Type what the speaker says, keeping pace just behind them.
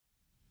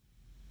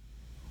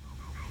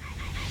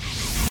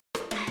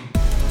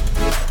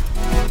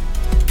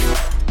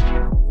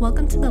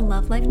Welcome to the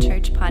Love Life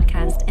Church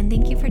podcast, and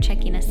thank you for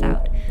checking us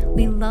out.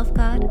 We love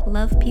God,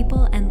 love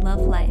people, and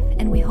love life,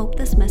 and we hope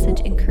this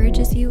message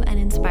encourages you and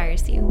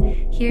inspires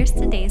you. Here's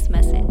today's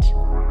message.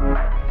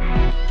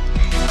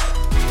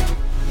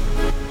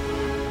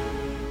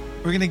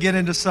 We're going to get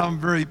into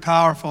something very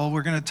powerful.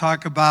 We're going to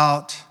talk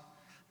about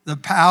the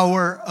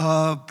power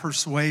of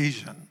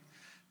persuasion.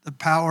 The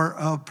power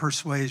of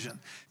persuasion.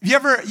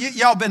 Have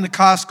y'all been to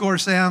Costco or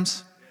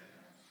Sam's?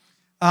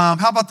 How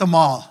about the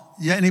mall?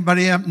 Yeah,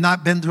 anybody have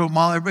not been to a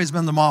mall? Everybody's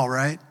been to the mall,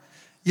 right?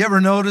 You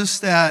ever notice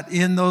that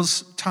in the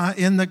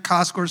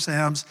Costco or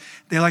Sam's,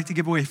 they like to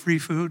give away free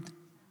food?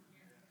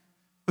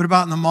 What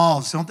about in the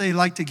malls? Don't they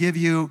like to give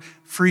you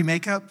free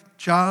makeup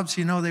jobs?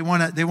 You know, they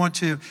want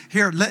to,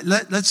 here,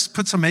 let's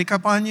put some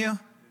makeup on you.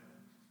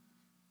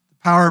 The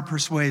power of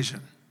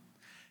persuasion.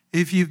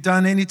 If you've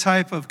done any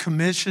type of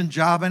commission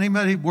job,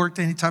 anybody worked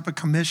any type of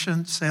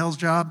commission sales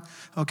job?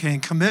 Okay, in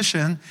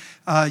commission,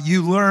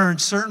 you learn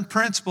certain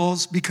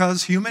principles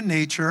because human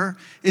nature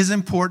is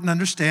important to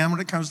understand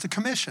when it comes to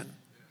commission.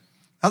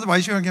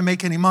 Otherwise, you're not going to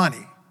make any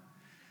money.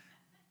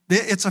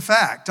 It's a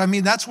fact. I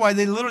mean, that's why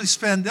they'll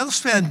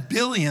spend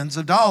billions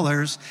of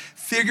dollars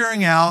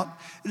figuring out.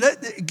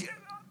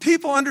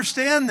 People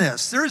understand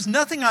this. There is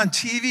nothing on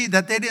TV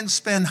that they didn't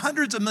spend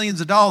hundreds of millions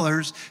of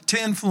dollars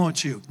to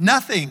influence you.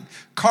 Nothing.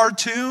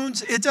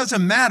 Cartoons, it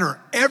doesn't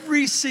matter.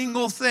 Every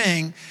single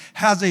thing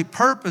has a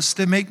purpose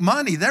to make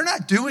money. They're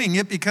not doing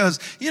it because,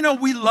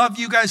 we love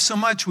you guys so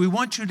much. We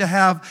want you to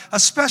have a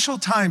special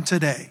time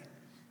today.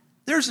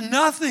 There's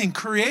nothing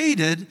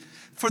created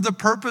for the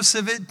purpose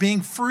of it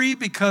being free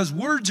because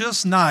we're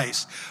just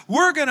nice.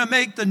 We're going to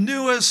make the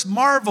newest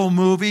Marvel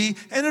movie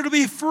and it'll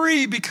be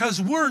free because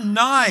we're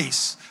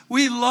nice.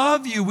 We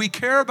love you. We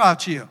care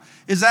about you.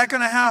 Is that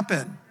going to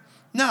happen?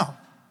 No.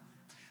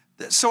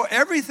 So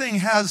everything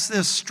has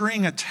this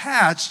string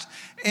attached,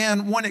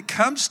 and when it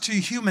comes to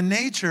human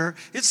nature,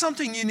 it's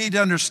something you need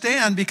to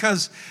understand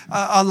because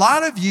a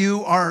lot of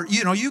you are,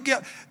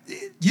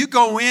 you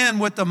go in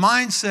with the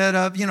mindset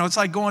of, it's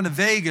like going to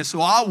Vegas,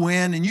 so I'll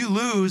win and you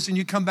lose and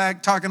you come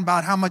back talking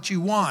about how much you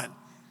won.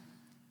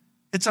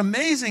 It's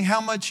amazing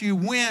how much you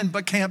win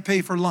but can't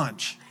pay for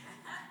lunch.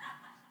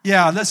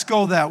 Yeah, let's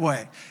go that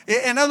way.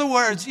 In other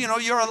words,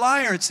 you're a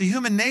liar. It's the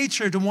human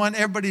nature to want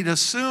everybody to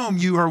assume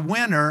you are a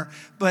winner,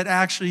 but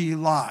actually you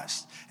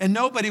lost. And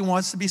nobody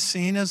wants to be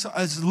seen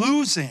as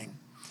losing.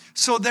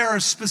 So there are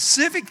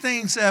specific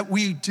things that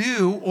we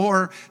do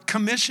or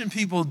commission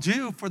people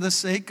do for the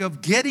sake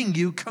of getting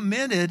you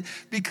committed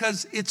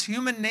because it's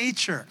human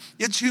nature.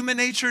 It's human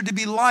nature to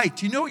be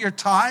liked. You know what you're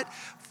taught?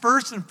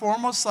 First and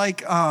foremost,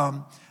 like,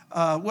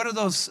 what are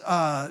those,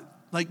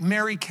 like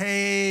Mary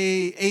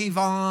Kay,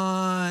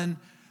 Avon,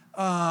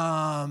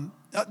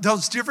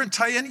 those different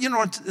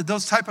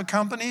those type of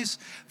companies.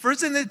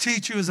 First thing they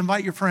teach you is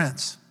invite your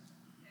friends.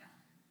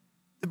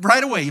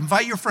 Right away,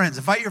 invite your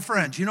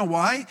friends. You know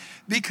why?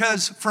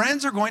 Because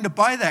friends are going to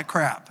buy that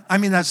crap.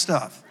 That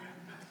stuff.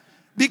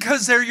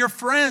 Because they're your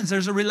friends.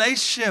 There's a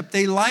relationship.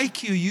 They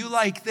like you. You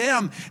like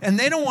them. And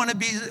they don't want to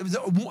be,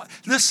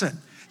 listen,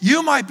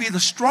 you might be the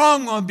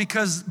strong one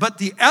but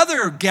the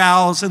other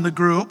gals in the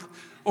group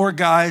or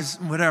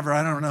guys, whatever,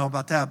 I don't know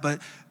about that,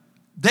 but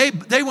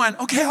they went,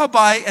 okay, I'll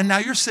buy. And now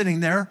you're sitting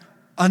there,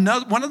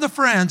 one of the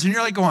friends, and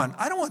you're like going,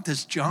 I don't want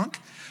this junk,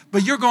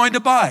 but you're going to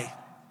buy.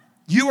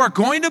 You are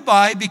going to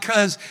buy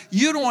because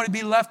you don't want to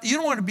be left, you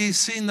don't want to be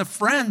seeing the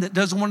friend that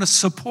doesn't want to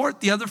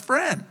support the other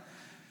friend.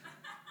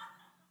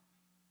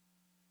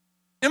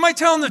 Am I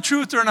telling the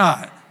truth or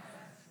not?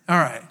 All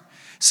right.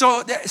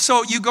 So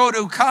you go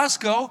to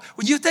Costco.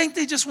 Well, you think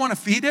they just want to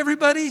feed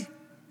everybody?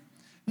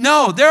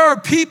 No, there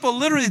are people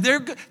literally,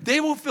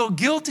 they will feel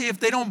guilty if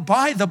they don't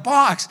buy the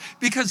box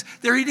because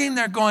they're eating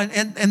there going,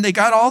 and they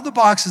got all the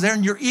boxes there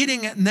and you're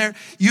eating it and they're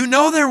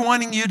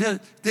wanting you to,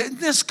 isn't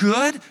this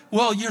good?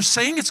 Well, you're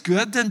saying it's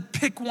good, then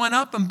pick one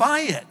up and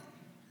buy it.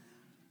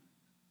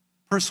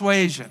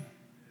 Persuasion.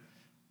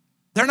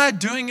 They're not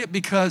doing it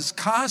because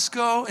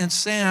Costco and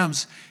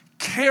Sam's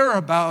care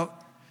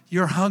about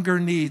your hunger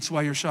needs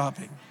while you're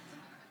shopping.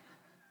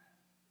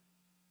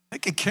 They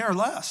could care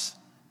less.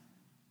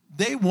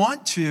 They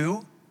want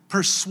to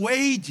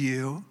persuade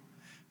you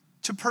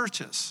to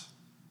purchase.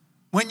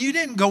 When you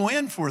didn't go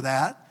in for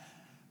that,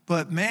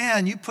 but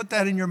man, you put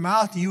that in your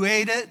mouth, you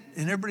ate it,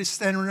 and everybody's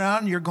standing around,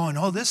 and you're going,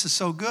 oh, this is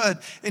so good.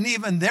 And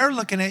even they're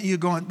looking at you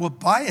going, well,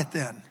 buy it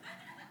then.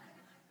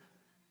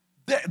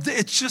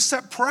 It's just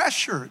that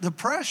pressure, the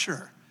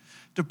pressure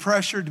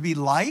to be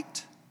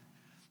liked,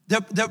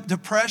 the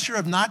pressure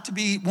of not to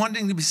be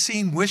wanting to be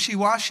seen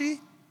wishy-washy.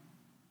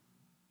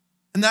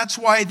 And that's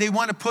why they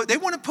want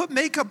to put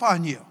makeup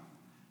on you.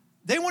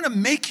 They want to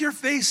make your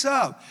face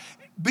up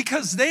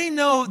because they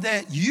know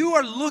that you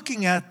are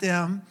looking at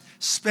them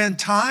spend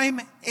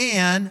time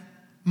and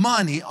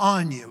money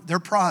on you, their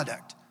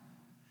product.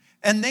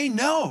 And they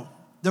know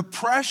the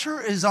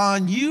pressure is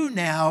on you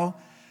now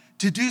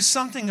to do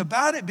something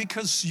about it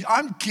because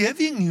I'm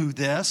giving you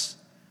this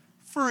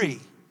free.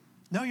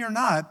 No, you're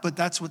not, but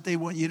that's what they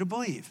want you to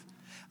believe.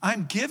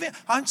 I'm giving,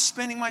 I'm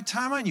spending my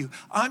time on you.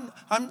 I'm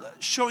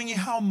showing you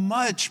how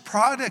much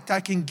product I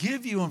can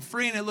give you and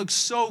free, and it looks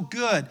so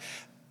good.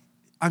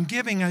 I'm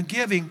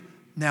giving.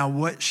 Now,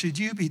 what should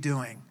you be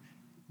doing?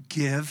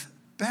 Give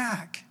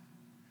back.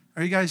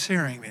 Are you guys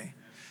hearing me?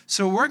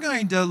 So we're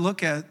going to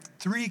look at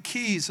 3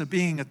 keys of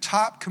being a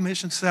top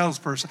commission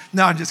salesperson.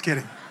 No, I'm just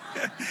kidding.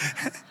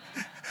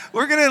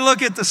 We're going to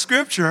look at the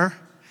scripture,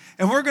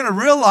 and we're going to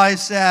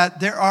realize that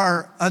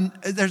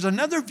there's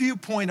another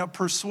viewpoint of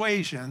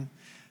persuasion.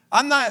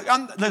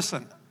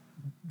 Listen,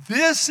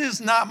 this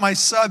is not my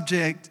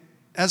subject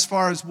as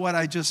far as what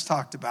I just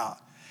talked about.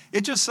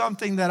 It's just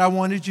something that I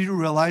wanted you to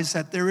realize,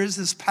 that there is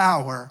this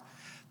power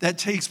that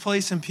takes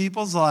place in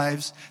people's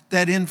lives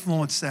that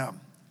influence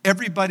them.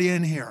 Everybody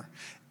in here,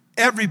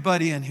 I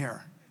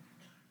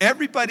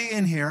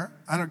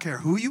don't care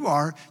who you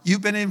are,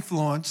 you've been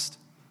influenced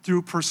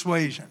through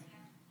persuasion.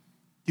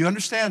 Do you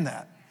understand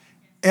that?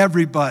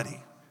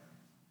 Everybody.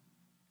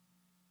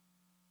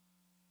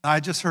 I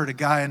just heard a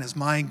guy in his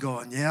mind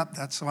going, yep,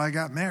 that's why I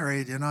got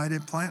married. I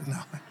didn't plan. No.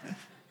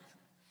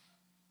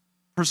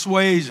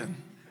 Persuasion.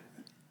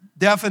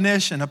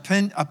 Definition,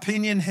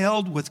 opinion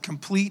held with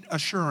complete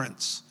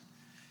assurance.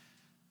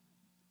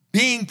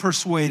 Being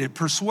persuaded,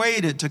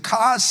 to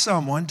cause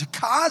someone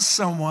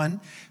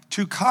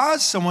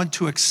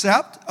to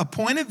accept a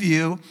point of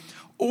view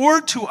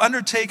or to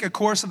undertake a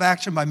course of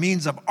action by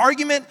means of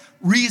argument,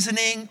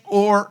 reasoning,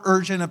 or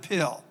urgent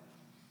appeal.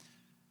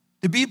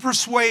 To be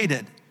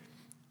persuaded,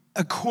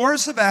 a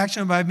course of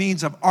action by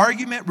means of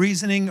argument,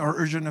 reasoning, or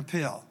urgent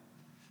appeal.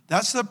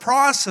 That's the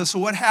process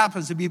of what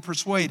happens to be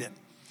persuaded.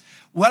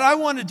 What I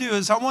want to do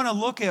is I want to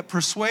look at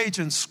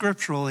persuasion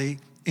scripturally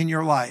in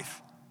your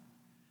life.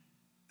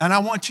 And I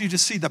want you to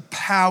see the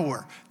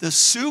power, the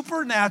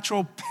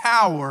supernatural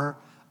power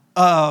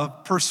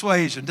of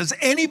persuasion. Does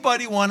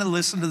anybody want to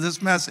listen to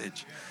this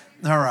message?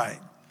 All right.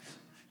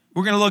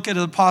 We're going to look at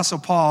the Apostle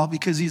Paul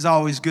because he's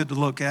always good to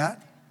look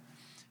at.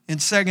 In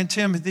 2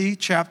 Timothy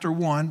chapter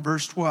 1,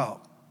 verse 12.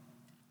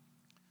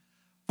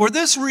 For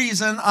this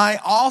reason, I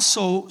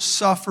also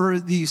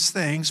suffer these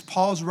things.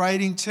 Paul's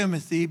writing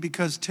Timothy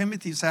because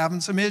Timothy's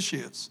having some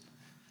issues.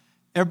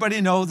 Everybody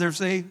know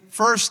there's a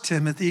 1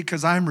 Timothy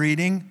because I'm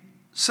reading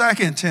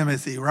 2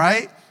 Timothy,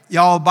 right?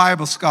 Y'all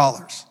Bible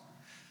scholars.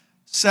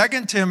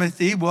 2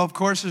 Timothy, well, of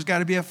course, there's got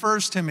to be a 1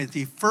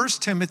 Timothy. 1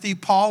 Timothy,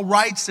 Paul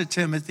writes to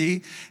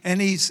Timothy,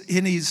 and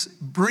he's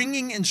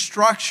bringing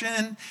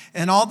instruction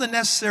and all the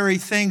necessary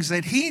things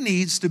that he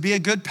needs to be a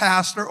good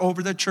pastor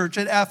over the church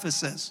at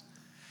Ephesus.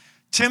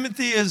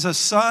 Timothy is a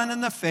son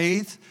in the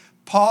faith.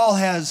 Paul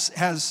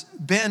has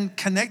been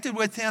connected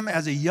with him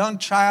as a young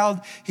child.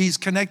 He's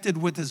connected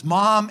with his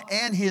mom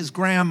and his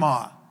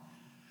grandma,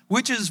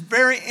 which is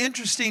very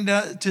interesting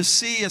to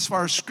see as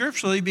far as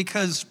scripturally,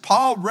 because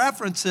Paul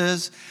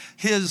references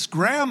his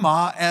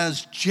grandma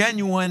as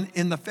genuine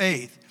in the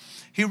faith.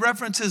 He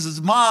references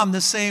his mom the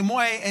same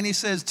way, and he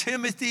says,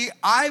 Timothy,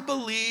 I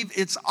believe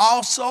it's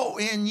also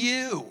in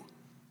you.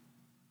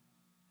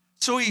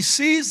 So he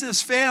sees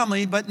this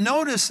family, but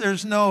notice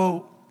there's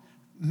no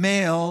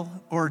male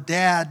or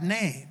dad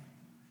name.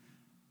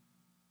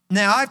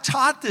 Now, I've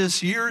taught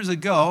this years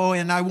ago,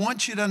 and I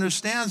want you to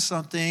understand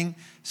something,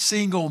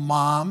 single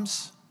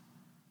moms,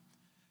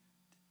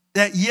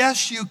 that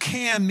yes, you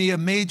can be a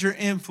major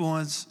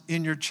influence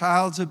in your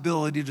child's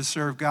ability to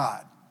serve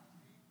God.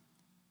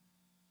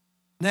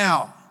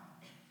 Now,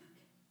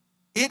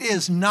 it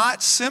is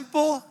not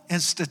simple,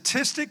 and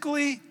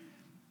statistically,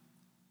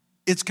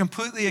 it's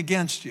completely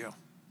against you.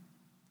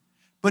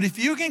 But if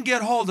you can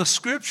get hold of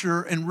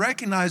Scripture and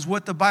recognize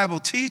what the Bible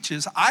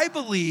teaches, I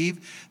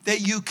believe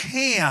that you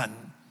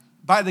can,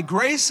 by the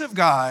grace of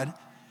God,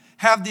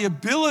 have the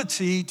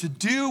ability to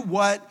do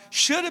what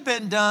should have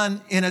been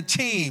done in a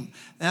team.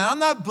 Now, I'm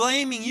not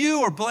blaming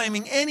you or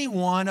blaming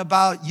anyone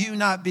about you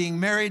not being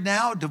married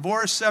now,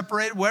 divorced,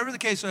 separated, whatever the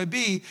case may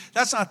be.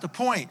 That's not the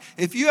point.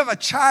 If you have a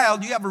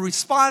child, you have a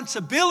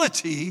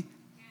responsibility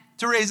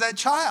to raise that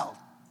child.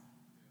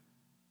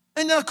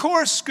 And of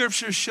course,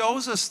 Scripture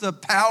shows us the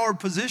power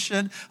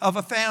position of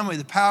a family,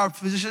 the power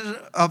position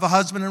of a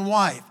husband and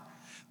wife.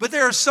 But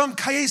there are some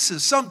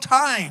cases,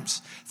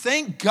 sometimes,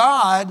 thank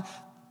God,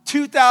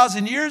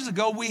 2,000 years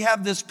ago, we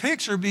have this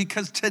picture,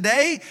 because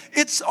today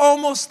it's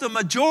almost the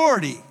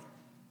majority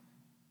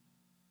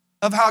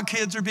of how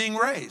kids are being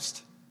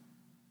raised.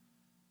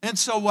 And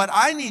so what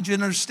I need you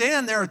to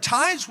understand, there are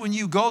times when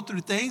you go through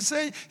things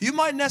that you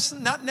might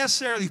not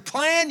necessarily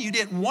plan, you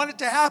didn't want it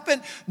to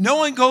happen. No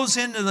one goes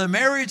into the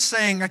marriage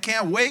saying, I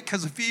can't wait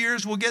because in a few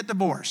years we'll get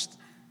divorced.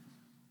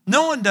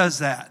 No one does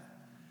that.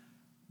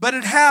 But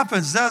it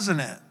happens, doesn't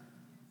it?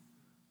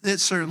 It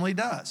certainly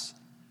does.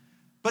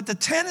 But the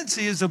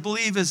tendency is to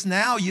believe is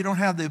now you don't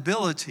have the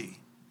ability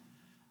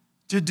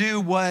to do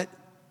what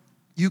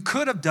you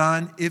could have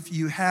done if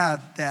you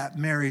had that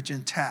marriage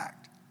intact.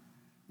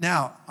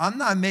 Now, I'm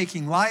not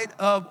making light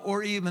of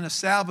or even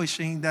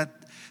establishing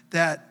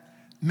that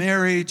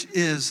marriage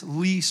is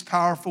least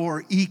powerful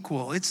or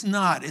equal. It's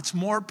not. It's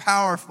more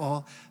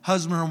powerful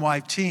husband and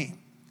wife team.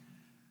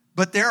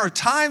 But there are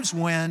times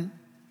when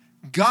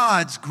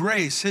God's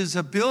grace, his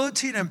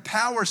ability to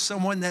empower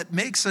someone that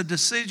makes a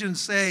decision,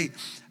 say,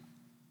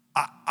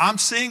 I'm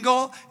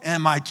single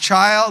and my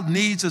child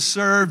needs to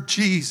serve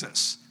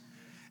Jesus.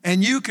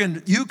 And you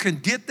can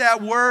get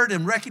that word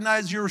and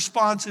recognize your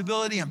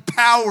responsibility and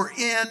power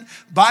in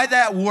by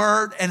that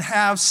word and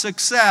have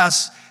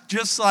success,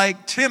 just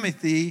like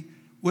Timothy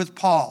with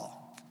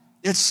Paul.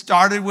 It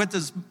started with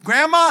his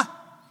grandma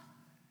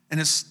and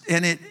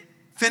it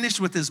finished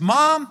with his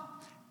mom,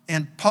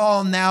 and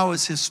Paul now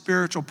is his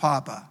spiritual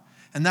papa.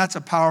 And that's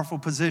a powerful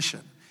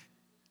position.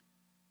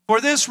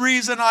 For this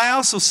reason, I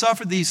also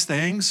suffer these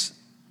things.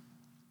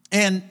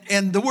 And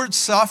the word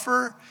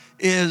suffer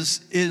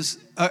is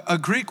a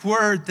Greek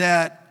word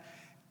that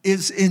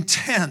is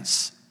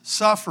intense,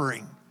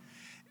 suffering.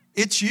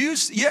 It's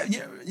used,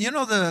 you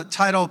know the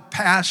title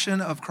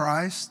Passion of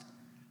Christ?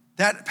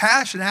 That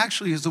passion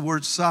actually is the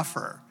word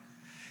suffer.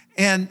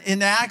 And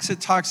in Acts it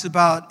talks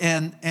about,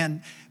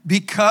 and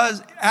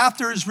because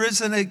after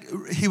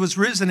he was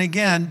risen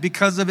again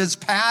because of his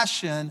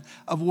passion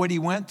of what he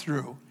went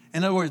through.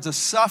 In other words, the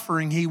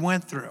suffering he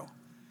went through.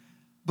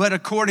 But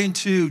according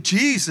to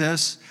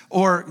Jesus,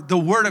 or the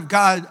word of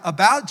God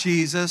about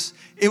Jesus,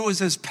 it was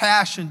his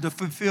passion to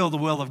fulfill the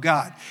will of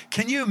God.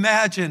 Can you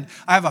imagine,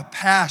 I have a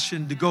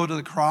passion to go to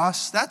the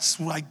cross? That's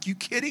like, you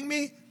kidding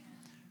me?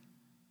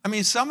 I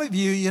mean, some of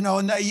you,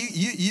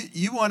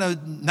 you want to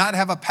not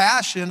have a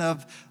passion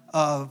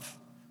of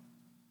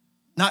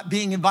not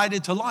being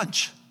invited to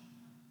lunch.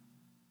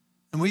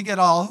 And we get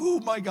all, oh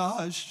my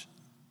gosh.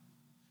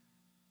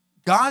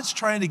 God's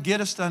trying to get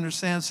us to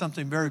understand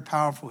something very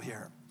powerful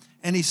here.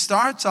 And he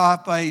starts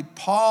off by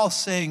Paul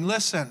saying,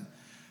 listen,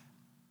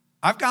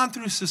 I've gone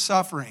through some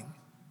suffering.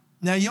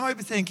 Now you might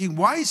be thinking,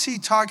 why is he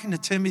talking to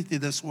Timothy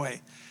this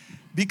way?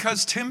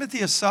 Because Timothy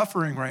is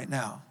suffering right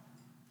now.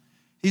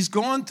 He's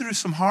going through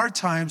some hard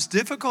times,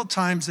 difficult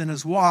times in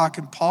his walk,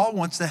 and Paul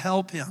wants to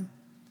help him.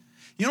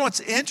 You know what's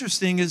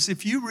interesting is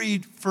if you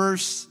read 1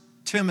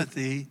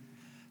 Timothy,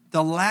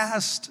 the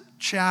last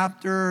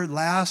chapter,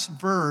 last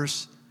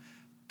verse,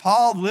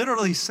 Paul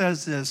literally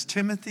says this,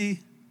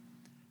 Timothy,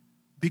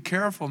 be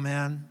careful,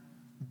 man.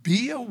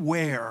 Be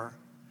aware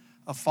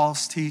of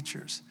false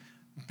teachers.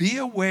 Be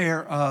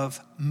aware of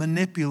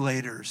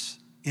manipulators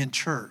in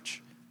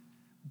church.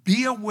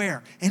 Be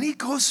aware. And he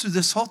goes through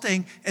this whole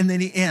thing, and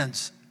then he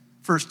ends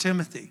 1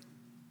 Timothy.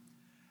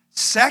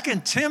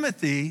 2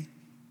 Timothy,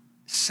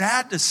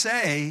 sad to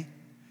say,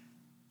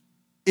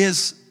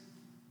 is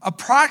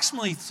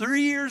approximately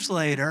 3 years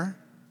later.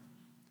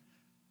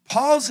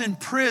 Paul's in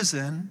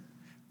prison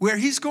where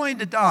he's going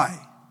to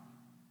die.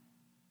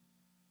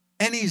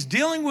 And he's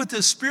dealing with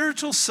his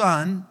spiritual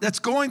son that's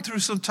going through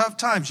some tough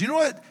times. You know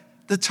what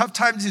the tough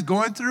times he's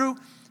going through?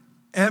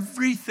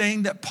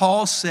 Everything that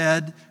Paul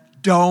said,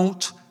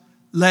 don't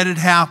let it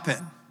happen.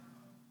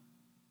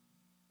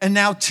 And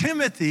now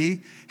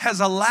Timothy has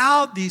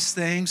allowed these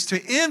things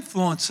to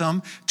influence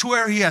him to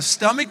where he has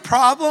stomach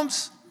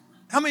problems.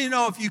 How many of you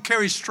know if you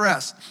carry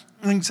stress,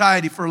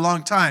 anxiety for a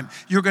long time,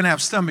 you're going to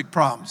have stomach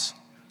problems?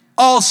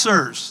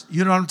 Ulcers,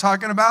 you know what I'm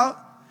talking about?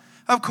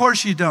 Of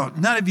course you don't.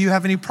 None of you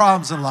have any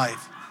problems in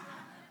life.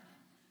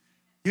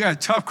 You got a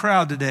tough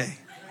crowd today.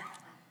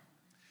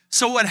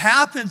 So what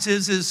happens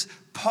is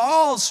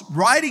Paul's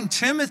writing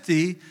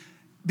Timothy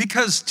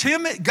because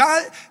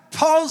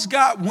Paul's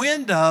got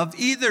wind of,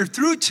 either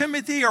through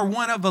Timothy or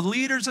one of the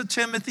leaders of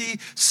Timothy,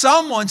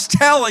 someone's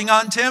telling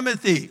on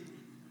Timothy.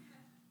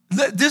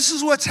 This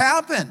is what's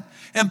happened.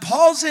 And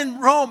Paul's in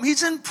Rome.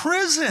 He's in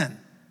prison.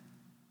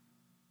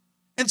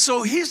 And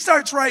so he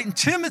starts writing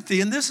Timothy,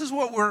 and this is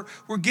what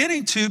we're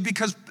getting to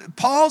because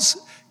Paul's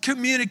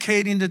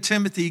communicating to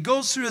Timothy. He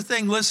goes through the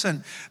thing,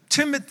 listen,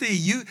 Timothy,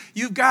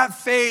 you've got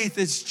faith,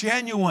 it's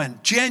genuine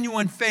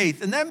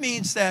faith. And that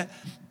means that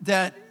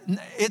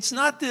it's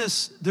not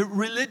the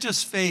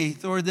religious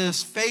faith or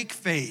this fake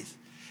faith.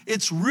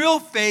 It's real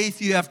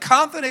faith. You have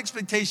confident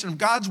expectation of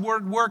God's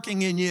word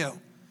working in you.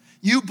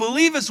 You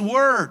believe his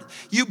word.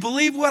 You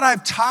believe what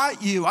I've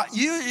taught you.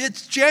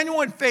 It's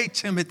genuine faith,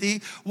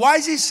 Timothy. Why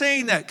is he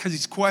saying that? Because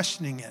he's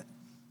questioning it.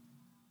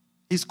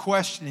 He's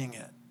questioning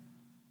it.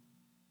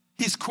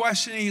 He's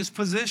questioning his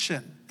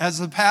position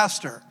as a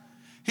pastor.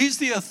 He's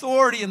the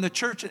authority in the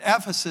church at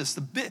Ephesus,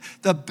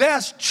 the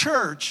best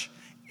church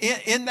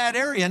in that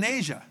area in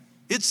Asia.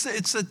 It's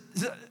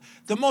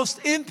the most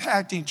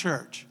impacting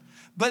church.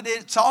 But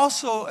it's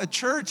also a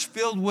church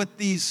filled with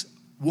these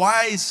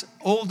wise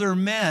older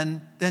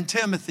men than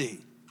Timothy.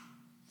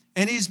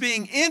 And he's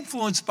being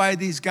influenced by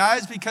these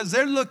guys because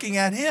they're looking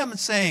at him and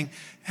saying,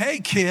 hey,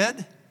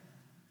 kid,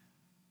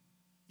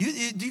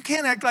 you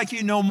can't act like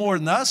you know more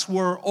than us.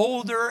 We're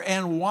older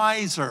and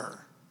wiser.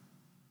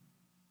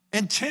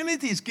 And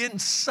Timothy's getting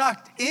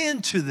sucked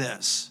into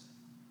this.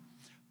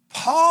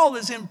 Paul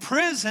is in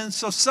prison,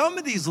 so some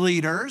of these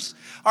leaders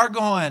are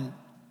going,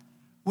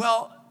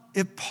 well,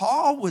 if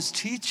Paul was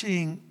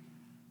teaching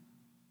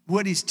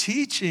what he's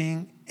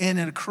teaching and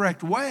in a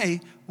correct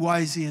way, why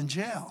is he in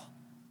jail?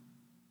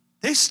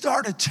 They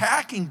start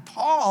attacking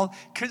Paul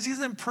because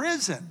he's in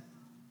prison.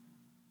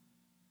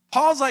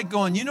 Paul's like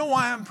going, you know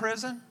why I'm in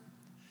prison?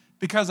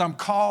 Because I'm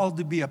called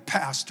to be a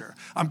pastor.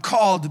 I'm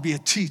called to be a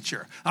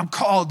teacher. I'm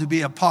called to be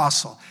an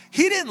apostle.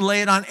 He didn't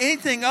lay it on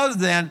anything other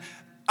than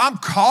I'm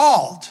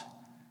called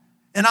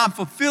and I'm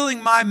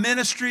fulfilling my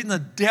ministry, and the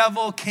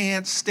devil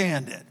can't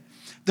stand it.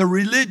 The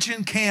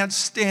religion can't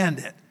stand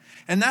it.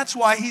 And that's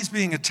why he's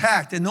being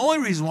attacked. And the only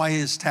reason why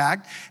he's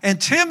attacked,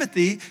 and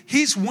Timothy,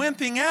 he's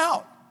wimping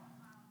out.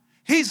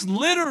 He's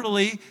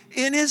literally,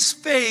 in his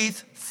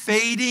faith,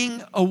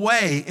 fading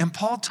away. And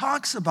Paul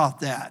talks about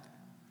that.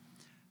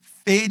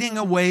 Fading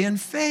away in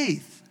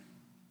faith.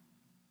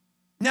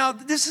 Now,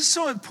 this is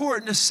so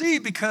important to see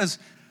because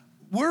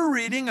we're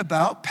reading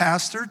about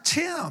Pastor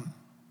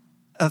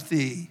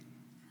Timothy.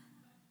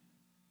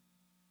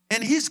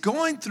 And he's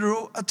going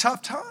through a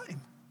tough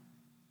time.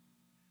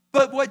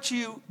 But what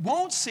you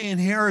won't see in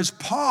here is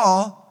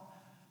Paul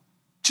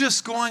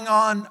just going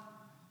on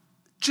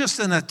just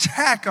an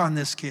attack on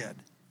this kid.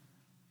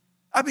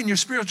 I've been your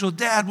spiritual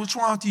dad. What's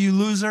wrong with you,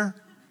 loser?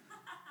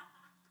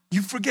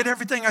 You forget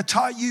everything I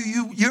taught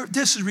you.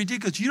 This is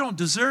ridiculous. You don't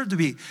deserve to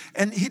be.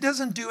 And he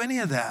doesn't do any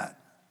of that.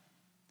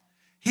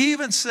 He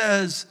even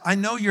says, I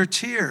know your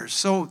tears.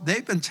 So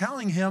they've been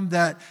telling him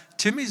that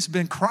Timmy's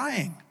been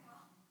crying.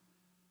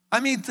 I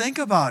mean, think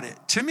about it.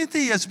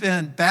 Timothy has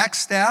been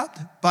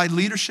backstabbed by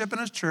leadership in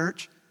his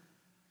church.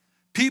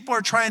 People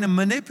are trying to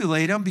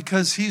manipulate him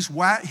because he's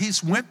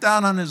wimped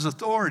out on his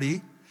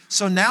authority.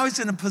 So now he's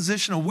in a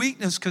position of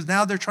weakness because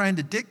now they're trying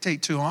to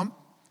dictate to him.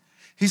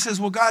 He says,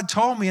 well, God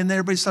told me. And then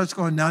everybody starts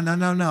going,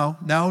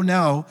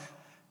 no.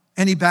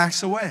 And he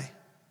backs away.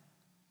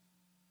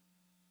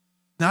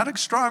 Not a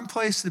strong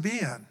place to be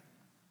in.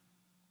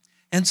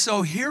 And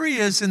so here he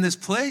is in this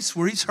place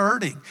where he's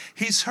hurting.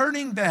 He's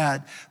hurting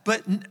bad.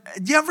 But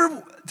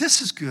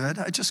this is good.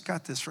 I just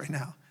got this right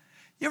now.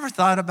 You ever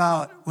thought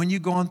about when you're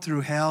going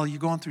through hell, you're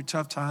going through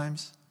tough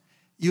times,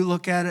 you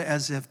look at it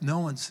as if no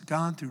one's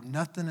gone through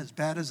nothing as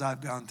bad as I've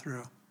gone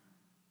through.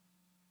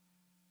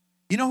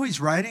 You know who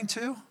he's writing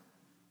to?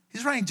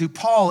 He's writing to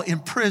Paul in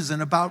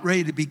prison about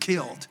ready to be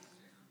killed.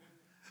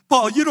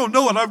 Paul, you don't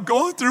know what I'm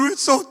going through.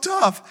 It's so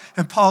tough.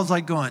 And Paul's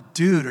like going,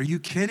 dude, are you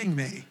kidding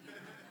me?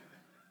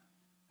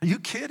 Are you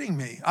kidding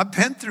me? I've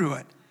been through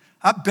it.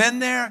 I've been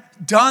there,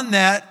 done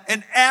that,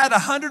 and add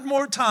 100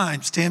 more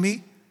times,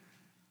 Timmy.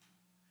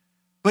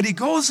 But he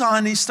goes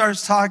on, he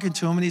starts talking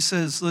to him, and he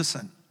says,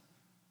 listen,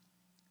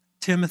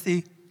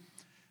 Timothy,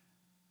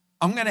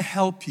 I'm going to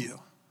help you.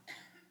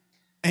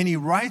 And he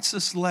writes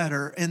this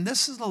letter, and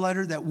this is the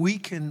letter that we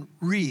can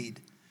read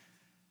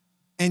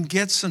and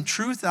get some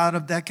truth out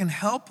of that can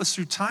help us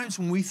through times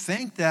when we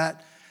think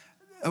that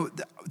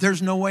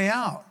there's no way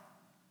out.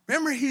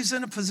 Remember, he's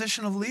in a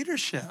position of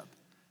leadership,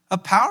 a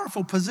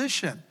powerful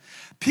position.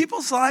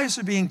 People's lives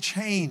are being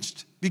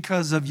changed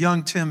because of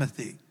young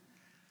Timothy.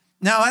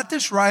 Now, at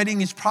this writing,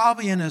 he's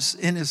probably in his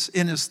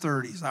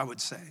 30s, I would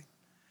say.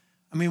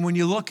 I mean, when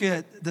you look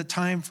at the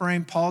time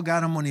frame, Paul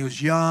got him when he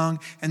was young,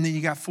 and then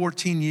you got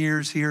 14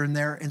 years here and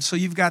there, and so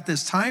you've got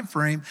this time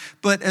frame.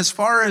 But as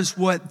far as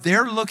what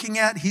they're looking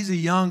at, he's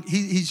young.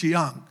 He's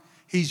young.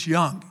 He's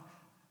young.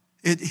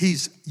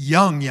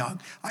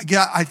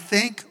 I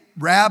think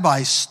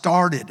rabbis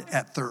started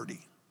at 30.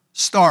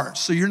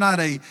 So you're not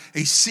a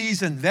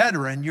seasoned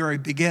veteran, you're a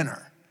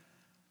beginner.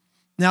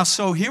 Now,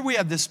 so here we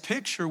have this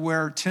picture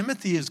where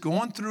Timothy is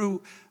going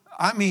through,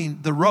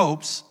 the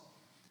ropes.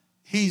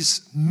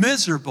 He's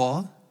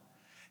miserable.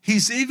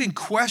 He's even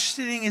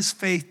questioning his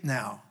faith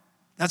now.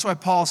 That's why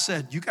Paul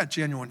said, you got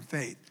genuine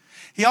faith.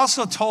 He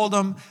also told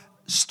him,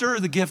 stir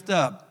the gift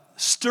up.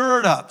 Stir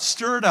it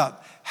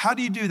up. How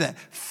do you do that?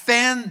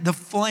 Fan the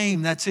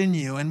flame that's in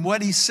you. And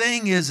what he's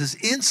saying is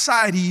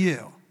inside of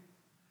you,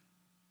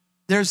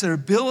 there's an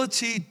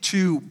ability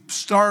to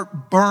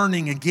start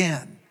burning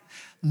again.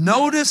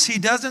 Notice he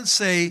doesn't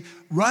say,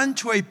 run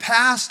to a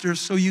pastor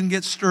so you can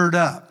get stirred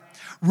up.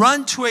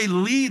 Run to a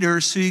leader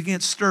so you can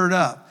get stirred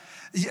up.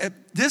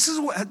 This is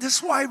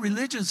why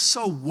religion's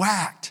so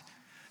whacked.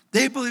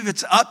 They believe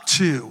it's up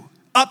to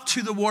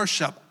the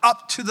worship,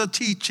 up to the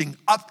teaching.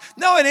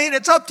 No, it ain't.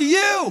 It's up to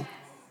you.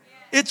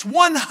 It's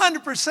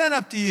 100%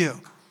 up to you.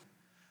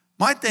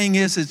 My thing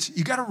is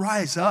you got to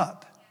rise up.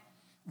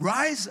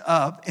 Rise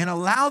up and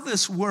allow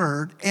this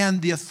word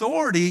and the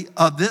authority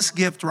of this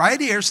gift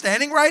right here,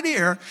 standing right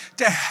here,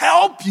 to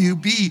help you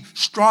be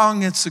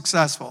strong and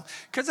successful.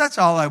 Because that's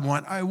all I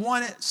want. I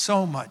want it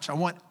so much. I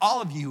want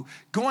all of you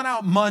going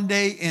out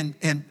Monday and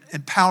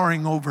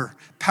powering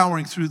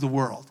through the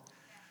world.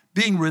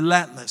 Being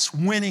relentless,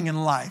 winning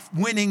in life,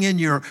 winning in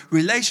your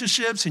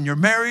relationships, in your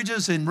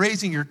marriages, in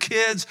raising your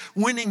kids,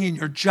 winning in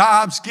your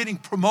jobs, getting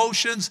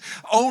promotions,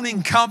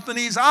 owning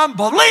companies. I'm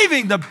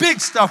believing the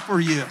big stuff for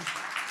you.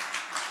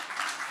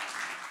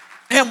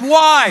 And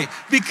why?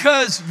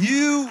 Because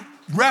you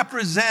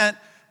represent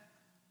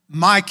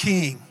my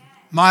King,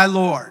 my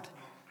Lord,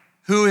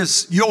 who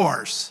is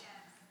yours.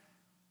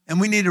 And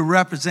we need to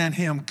represent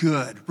him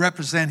good,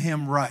 represent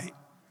him right.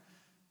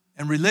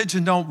 And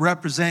religion don't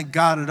represent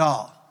God at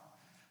all.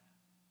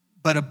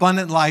 But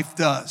abundant life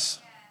does.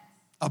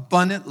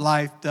 Abundant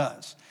life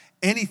does.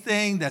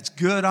 anything that's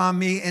good on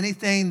me,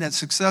 anything that's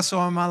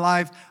successful in my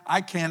life,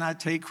 I cannot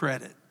take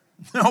credit.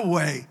 No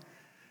way.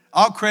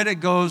 All credit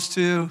goes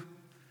to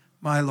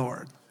my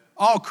Lord.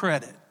 All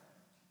credit.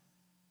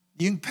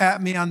 You can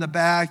pat me on the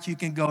back. You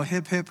can go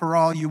hip, hip,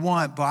 hurrah all you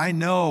want, but I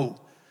know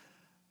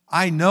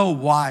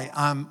why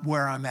I'm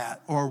where I'm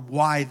at, or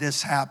why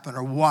this happened,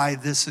 or why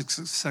this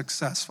is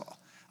successful.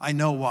 I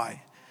know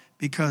why.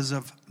 Because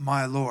of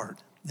my Lord.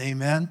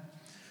 Amen?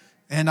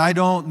 And I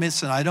don't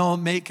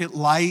make it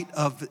light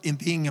of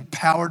being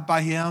empowered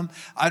by him.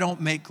 I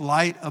don't make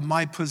light of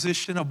my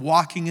position of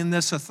walking in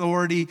this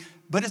authority,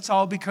 but it's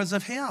all because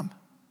of him.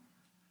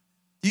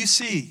 Do you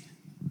see?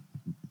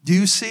 Do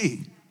you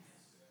see?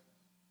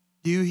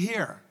 Do you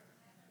hear?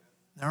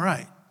 All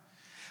right.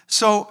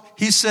 So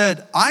he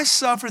said, I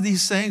suffer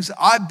these things.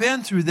 I've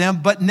been through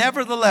them, but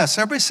nevertheless.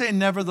 Everybody say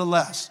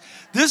nevertheless.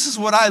 This is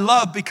what I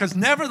love, because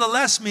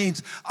nevertheless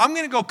means I'm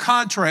going to go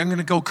contrary. I'm going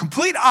to go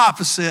complete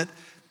opposite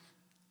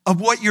of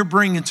what you're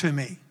bringing to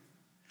me.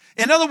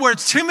 In other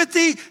words,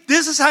 Timothy,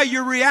 this is how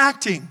you're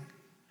reacting.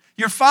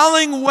 You're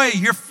falling away.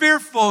 You're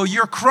fearful.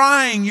 You're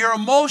crying. You're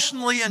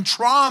emotionally in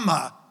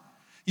trauma.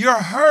 You're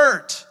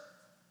hurt.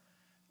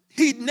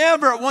 He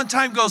never at one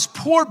time goes,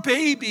 poor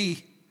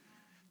baby,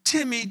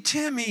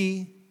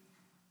 Timmy,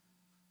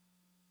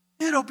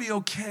 it'll be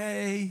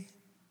okay.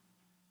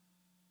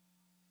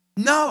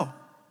 No,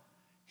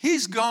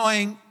 he's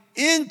going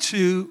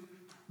into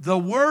the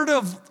Word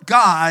of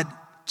God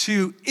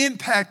to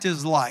impact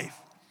his life.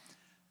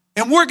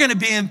 And we're going to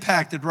be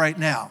impacted right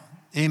now.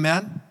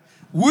 Amen?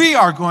 We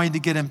are going to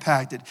get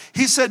impacted.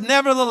 He said,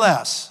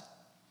 nevertheless,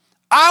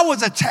 I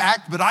was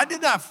attacked, but I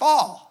did not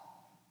fall.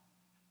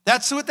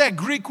 That's what that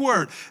Greek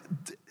word.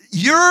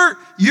 You're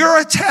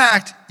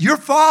attacked, you're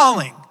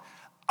falling.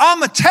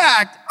 I'm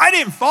attacked, I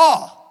didn't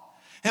fall.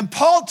 And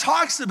Paul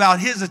talks about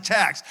his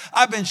attacks.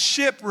 I've been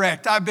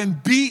shipwrecked, I've been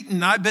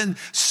beaten, I've been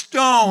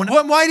stoned.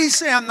 Why did he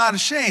say I'm not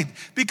ashamed?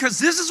 Because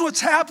this is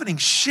what's happening.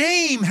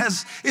 Shame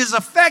is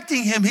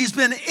affecting him. He's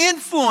been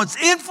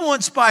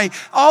influenced by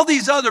all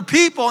these other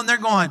people, and they're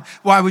going,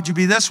 why would you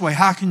be this way?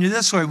 How can you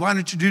this way? Why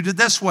don't you do it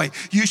this way?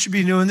 You should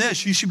be doing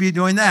this. You should be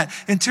doing that.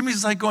 And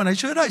Timmy's like going, what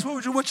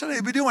should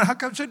I be doing? How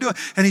come should I do it?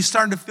 And he's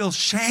starting to feel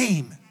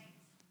shame.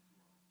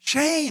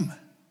 Shame.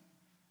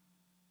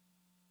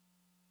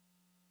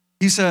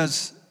 He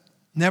says,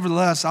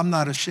 nevertheless, I'm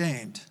not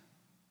ashamed.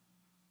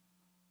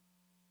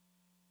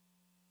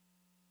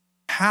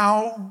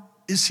 How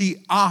is he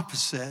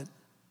opposite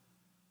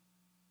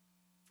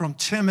from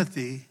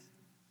Timothy,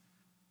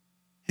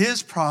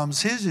 his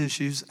problems, his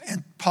issues,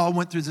 and Paul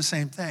went through the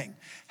same thing?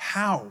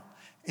 How?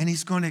 And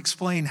he's going to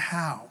explain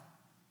how.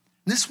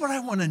 And this is what I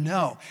want to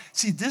know.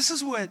 See, this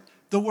is what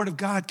the Word of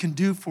God can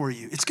do for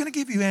you. It's going to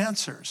give you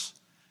answers.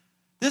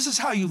 This is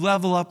how you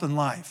level up in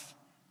life.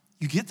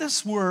 You get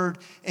this word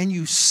and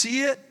you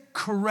see it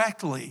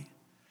correctly.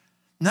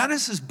 Not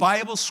as this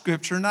Bible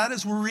scripture, not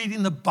as we're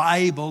reading the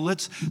Bible.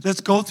 Let's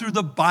go through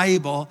the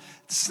Bible.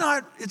 It's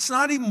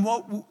not even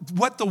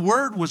what the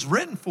word was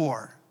written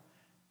for.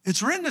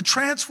 It's written to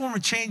transform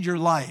and change your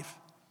life.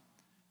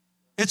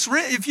 It's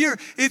written,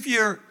 if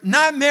you're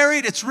not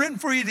married, it's written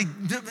for you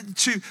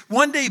to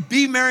one day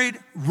be married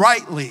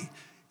rightly.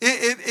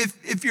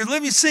 If you're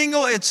living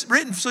single, it's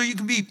written so you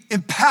can be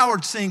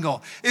empowered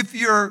single. If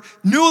you're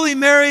newly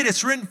married,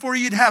 it's written for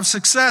you to have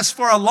success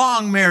for a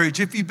long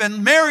marriage. If you've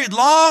been married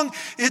long,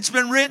 it's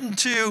been written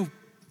to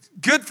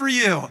good for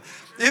you.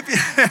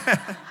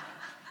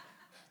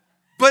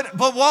 But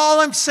what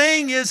all I'm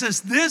saying is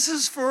this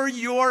is for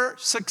your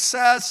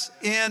success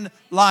in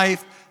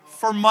life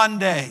for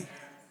Monday.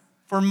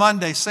 For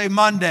Monday. Say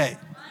Monday.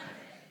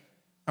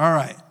 All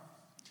right.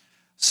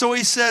 So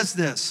he says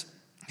this.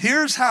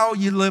 Here's how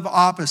you live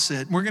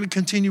opposite. We're going to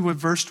continue with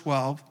verse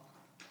 12.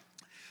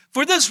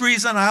 For this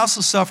reason, I also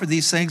suffer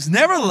these things.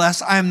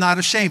 Nevertheless, I am not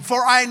ashamed.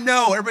 For I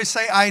know. Everybody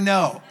say, I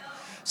know.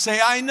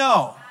 Say, I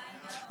know.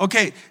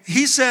 Okay,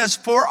 he says,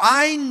 for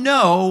I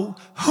know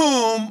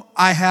whom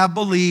I have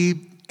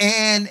believed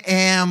and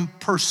am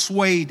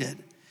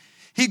persuaded.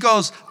 He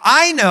goes,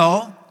 I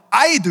know,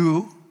 I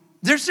do.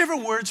 There's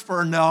different words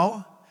for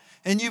know.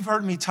 And you've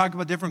heard me talk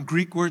about different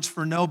Greek words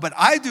for know, but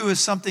I do is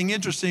something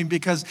interesting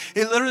because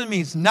it literally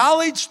means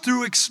knowledge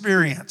through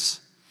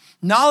experience.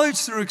 Knowledge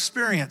through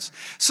experience.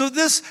 So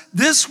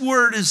this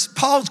word is,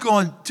 Paul's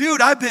going,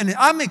 dude,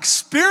 I'm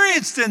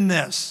experienced in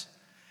this.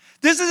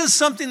 This isn't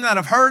something that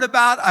I've heard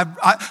about.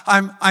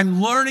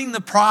 I'm learning the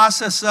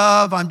process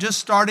of. I'm just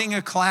starting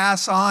a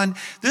class on.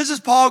 This is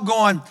Paul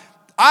going,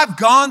 I've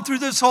gone through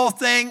this whole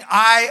thing.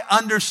 I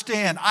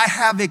understand. I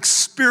have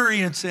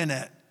experience in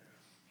it.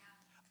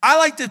 I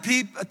like to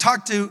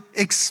talk to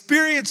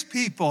experienced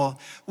people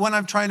when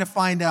I'm trying to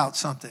find out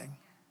something.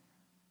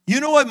 You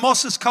know what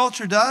most of this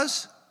culture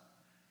does?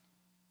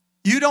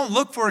 You don't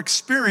look for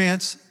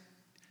experience.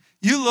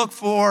 You look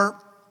for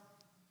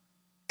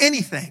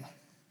anything.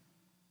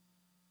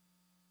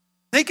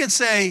 They can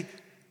say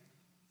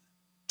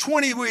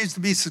 20 ways to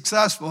be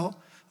successful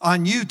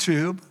on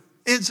YouTube,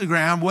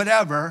 Instagram,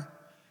 whatever.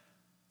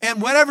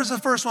 And whatever's the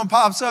first one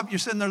pops up, you're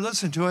sitting there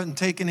listening to it and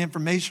taking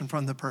information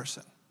from the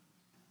person.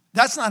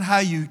 That's not how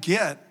you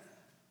get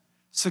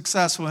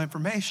successful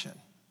information.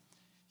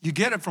 You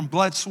get it from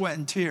blood, sweat,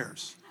 and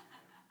tears.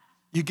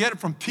 You get it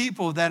from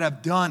people that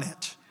have done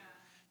it,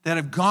 that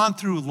have gone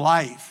through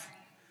life.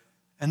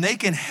 And they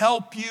can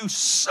help you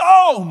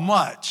so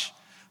much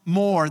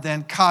more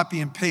than copy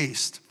and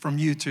paste from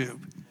YouTube.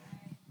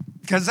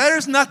 Because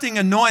there's nothing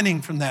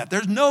anointing from that.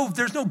 There's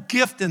no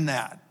gift in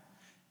that.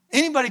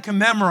 Anybody can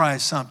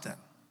memorize something.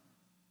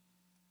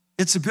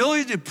 Its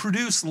ability to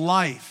produce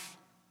life.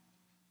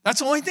 That's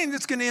the only thing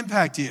that's going to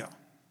impact you.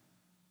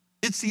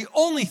 It's the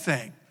only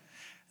thing.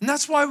 And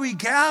that's why we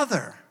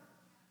gather.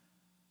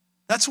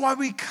 That's why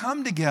we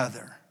come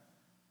together.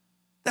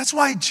 That's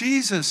why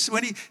Jesus,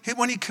 when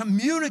he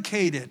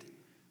communicated,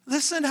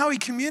 listen how he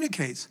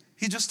communicates.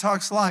 He just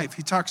talks life.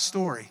 He talks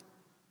story.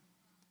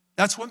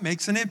 That's what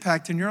makes an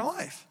impact in your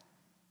life.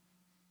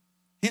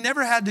 He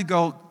never had to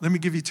go, let me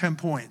give you 10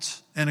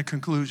 points and a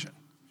conclusion.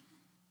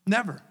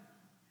 Never.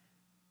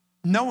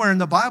 Nowhere in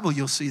the Bible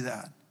you'll see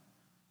that.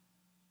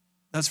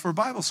 That's for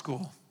Bible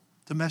school,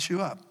 to mess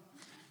you up.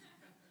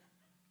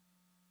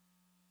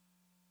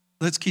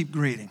 Let's keep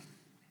reading.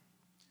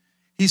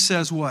 He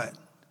says what?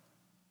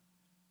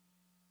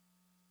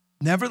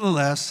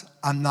 Nevertheless,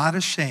 I'm not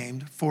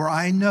ashamed, for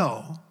I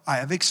know, I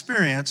have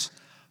experienced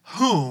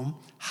whom,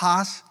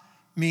 has,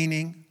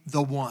 meaning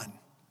the one.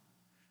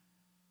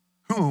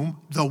 Whom,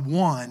 the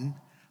one,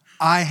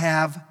 I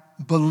have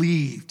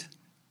believed.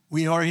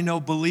 We already know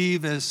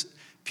believe is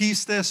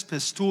pistis,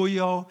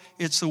 pistuio.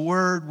 It's the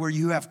word where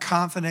you have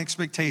confident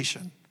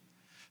expectation.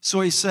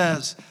 So he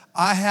says,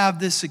 I have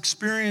this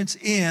experience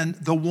in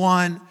the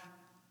one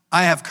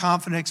I have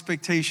confident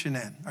expectation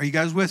in. Are you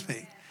guys with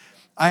me?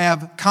 I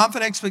have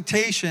confident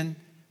expectation,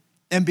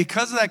 and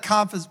because of that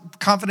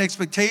confident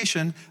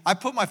expectation, I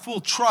put my full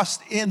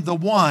trust in the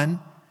one.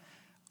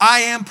 I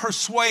am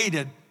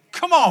persuaded.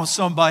 Come on,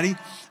 somebody.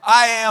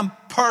 I am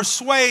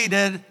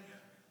persuaded.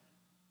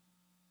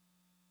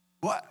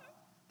 What?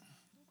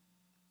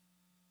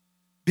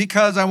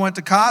 Because I went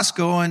to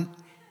Costco and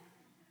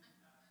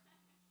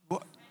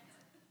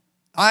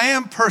I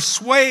am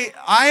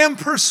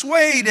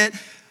persuaded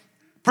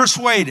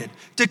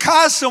to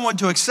cause someone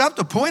to accept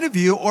a point of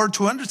view or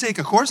to undertake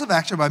a course of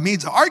action by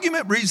means of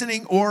argument,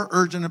 reasoning, or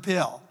urgent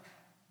appeal.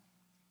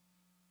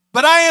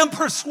 But I am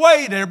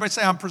persuaded. Everybody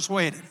say, I'm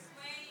persuaded.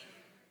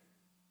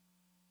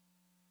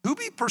 Who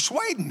be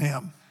persuading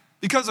him?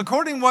 Because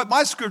according to what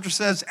my scripture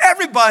says,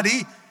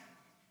 everybody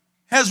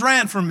has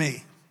ran from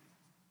me.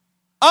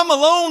 I'm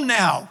alone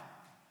now.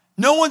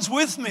 No one's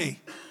with me.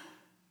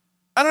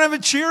 I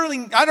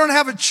don't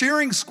have a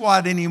cheering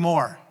squad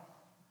anymore.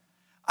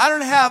 I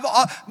don't have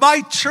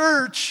my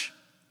church.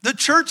 The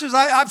churches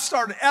I've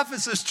started,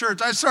 Ephesus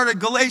Church, I started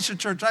Galatia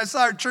Church, I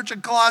started Church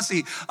in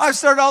Colossae, I've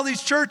started all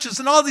these churches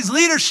and all these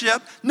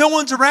leadership. No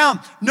one's around.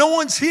 No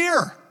one's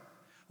here.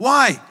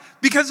 Why?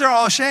 Because they're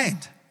all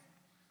ashamed.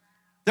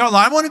 They're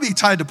like, I want to be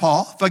tied to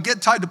Paul. If I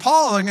get tied to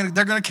Paul,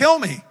 they're going to kill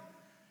me.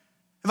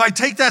 If I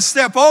take that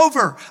step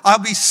over, I'll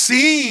be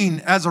seen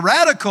as a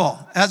radical,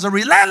 as a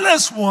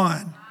relentless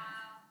one.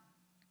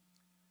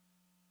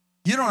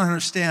 You don't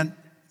understand.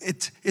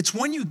 It's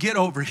when you get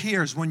over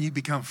here is when you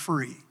become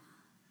free.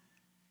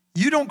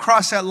 You don't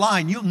cross that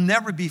line, you'll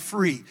never be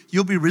free.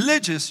 You'll be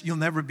religious, you'll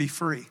never be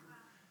free.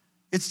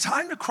 It's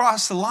time to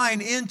cross the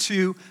line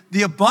into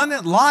the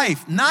abundant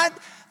life, not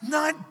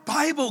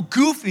Bible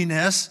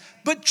goofiness,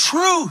 but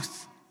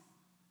truth.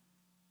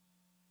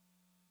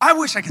 I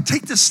wish I could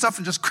take this stuff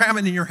and just cram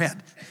it in your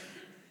head.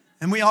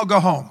 And we all go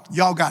home.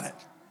 Y'all got it.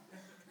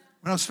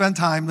 We don't spend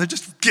time, let's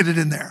just get it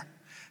in there.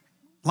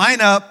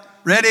 Line up,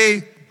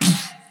 ready.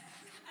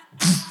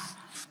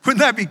 Wouldn't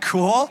that be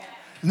cool?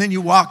 And then you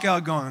walk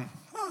out going,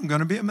 oh, I'm going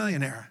to be a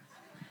millionaire.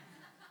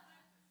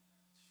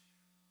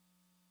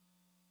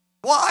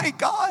 Why,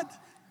 God?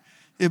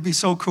 It'd be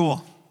so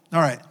cool.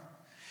 All right.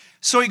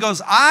 So he goes,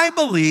 I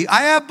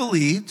have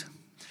believed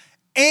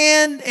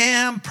and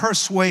am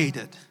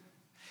persuaded.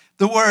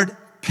 The word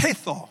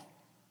petho.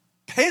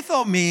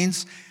 Petho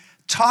means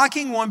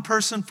talking one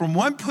person from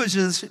one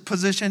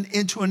position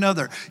into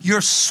another.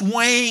 You're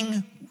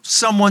swaying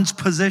someone's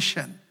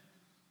position.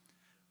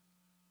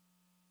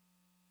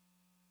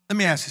 Let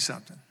me ask you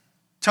something.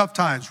 Tough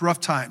times, rough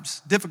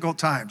times, difficult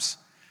times.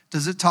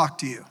 Does it talk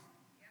to you?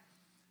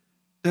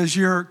 Does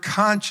your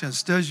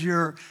conscience, does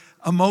your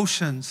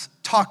emotions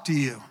talk to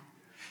you?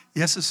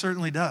 Yes, it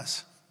certainly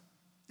does.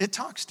 It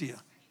talks to you.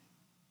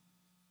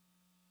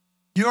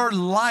 Your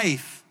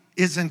life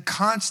is in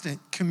constant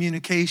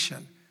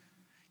communication.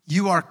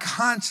 You are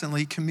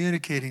constantly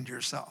communicating to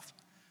yourself.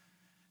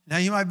 Now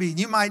you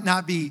might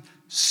not be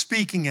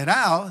speaking it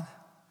out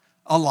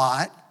a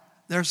lot.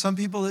 There are some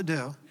people that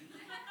do.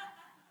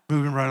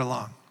 Moving right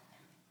along.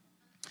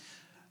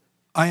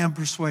 I am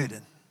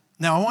persuaded.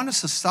 Now I want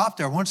us to stop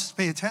there. I want us to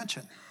pay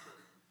attention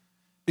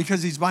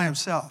because he's by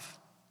himself.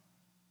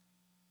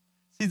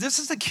 See, this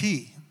is the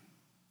key.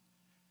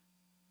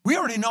 We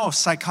already know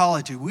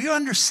psychology. We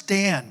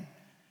understand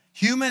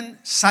human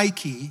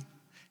psyche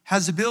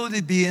has the ability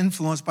to be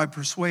influenced by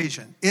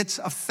persuasion. It's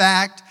a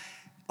fact.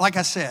 Like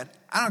I said,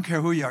 I don't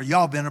care who you are.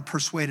 Y'all been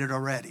persuaded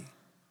already.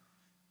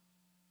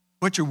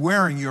 What you're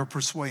wearing, you're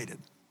persuaded.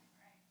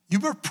 You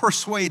were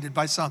persuaded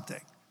by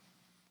something.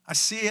 I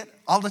see it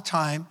all the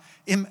time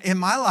in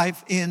my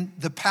life, in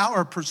the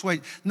power of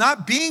persuasion.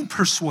 Not being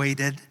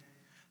persuaded,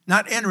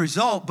 not end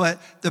result,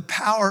 but the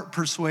power of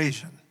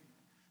persuasion.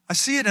 I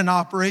see it in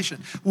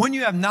operation. When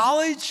you have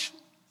knowledge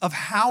of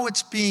how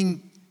it's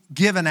being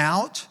given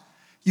out,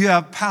 you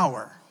have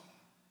power.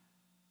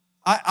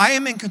 I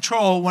am in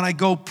control when I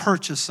go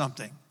purchase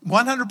something,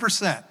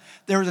 100%.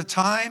 There was a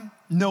time,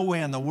 no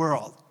way in the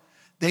world.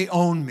 They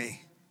own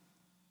me.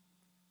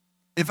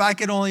 If I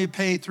could only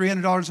pay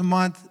 $300 a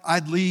month,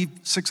 I'd leave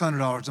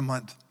 $600 a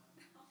month.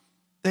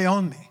 They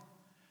own me.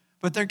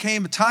 But there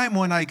came a time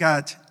when I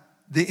got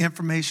the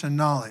information and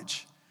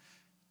knowledge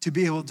to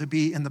be able to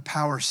be in the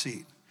power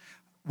seat.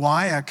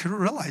 Why? I couldn't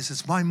realize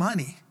it's my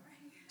money.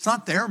 It's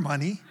not their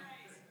money.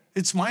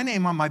 It's my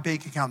name on my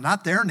bank account,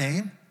 not their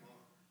name.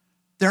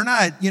 They're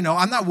not,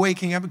 I'm not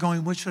waking up and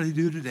going, what should I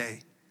do today?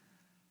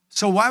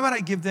 So why would I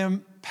give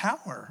them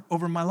power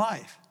over my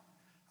life?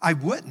 I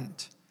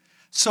wouldn't.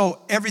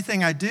 So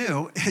everything I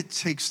do, it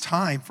takes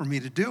time for me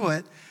to do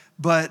it,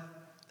 but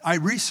I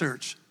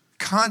research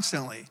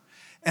constantly.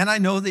 And I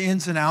know the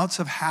ins and outs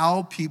of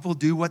how people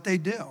do what they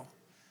do.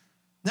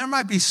 There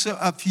might be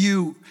a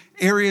few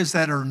areas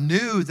that are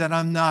new that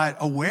I'm not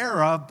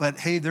aware of, but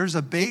hey, there's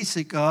a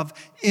basic of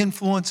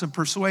influence and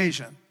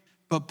persuasion.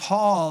 But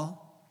Paul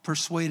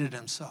persuaded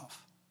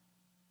himself.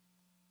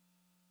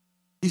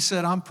 He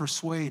said, I'm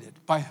persuaded.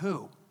 By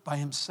who? By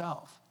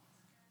himself.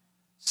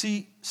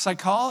 See,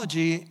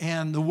 psychology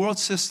and the world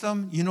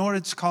system, you know what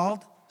it's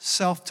called?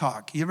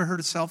 Self-talk. You ever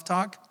heard of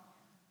self-talk?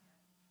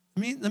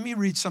 Let me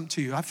read something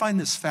to you. I find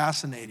this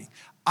fascinating.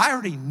 I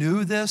already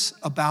knew this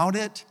about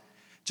it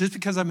just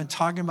because I've been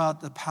talking about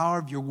the power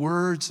of your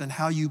words and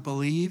how you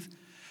believe.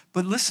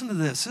 But listen to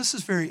this. This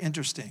is very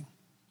interesting.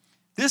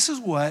 This is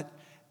what,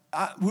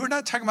 we're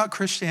not talking about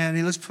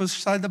Christianity. Let's push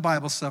aside the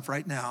Bible stuff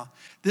right now.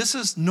 This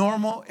is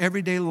normal,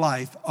 everyday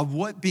life of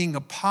what being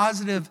a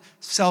positive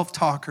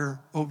self-talker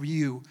over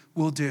you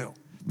will do.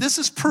 This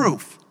is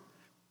proof.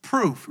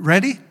 Proof.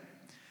 Ready?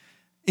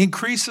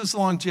 Increases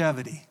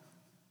longevity.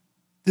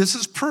 This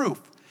is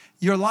proof.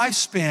 Your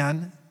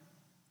lifespan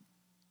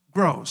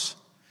grows.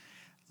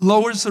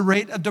 Lowers the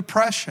rate of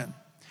depression.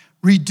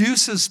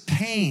 Reduces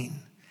pain.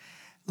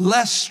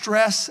 Less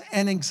stress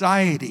and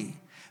anxiety.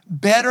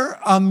 Better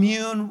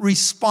immune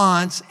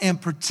response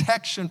and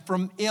protection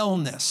from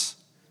illness.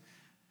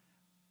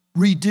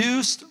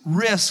 Reduced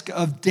risk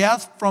of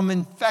death from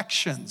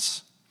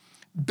infections.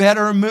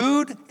 Better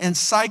mood and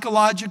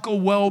psychological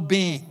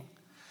well-being.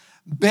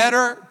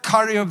 Better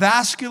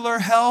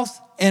cardiovascular health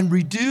and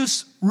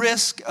reduced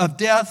risk of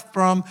death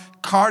from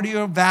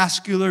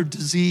cardiovascular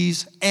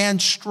disease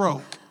and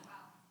stroke.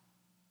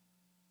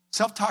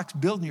 Self-talk's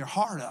building your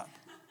heart up.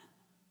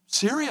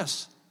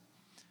 Serious.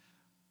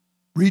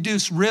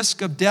 Reduce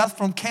risk of death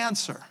from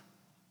cancer.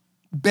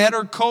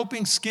 Better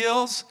coping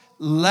skills,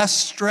 less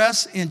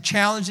stress in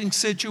challenging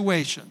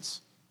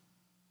situations.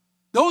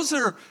 Those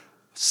are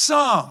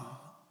some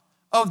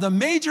of the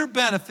major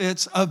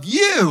benefits of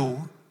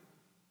you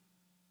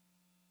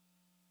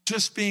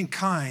just being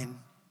kind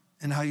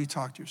in how you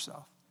talk to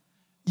yourself.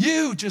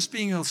 You just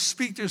being able to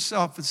speak to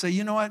yourself and say,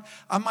 you know what?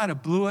 I might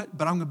have blew it,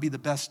 but I'm going to be the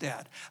best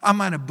dad. I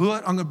might have blew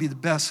it, I'm going to be the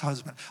best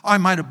husband. I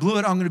might have blew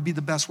it, I'm going to be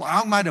the best wife.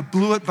 I might have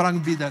blew it, but I'm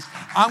going to be this.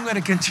 I'm going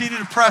to continue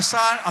to press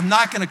on. I'm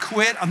not going to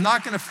quit. I'm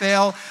not going to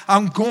fail.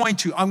 I'm going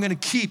to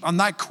keep. I'm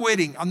not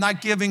quitting. I'm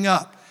not giving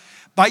up.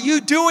 By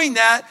you doing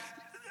that,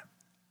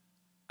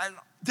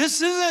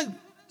 this isn't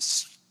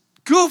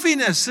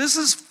goofiness. This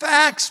is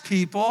facts,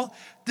 people.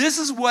 This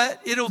is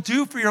what it'll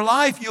do for your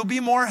life. You'll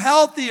be more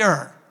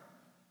healthier.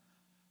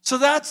 So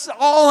that's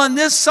all on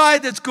this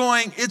side it's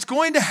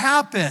going to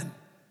happen.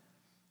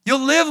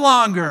 You'll live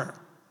longer.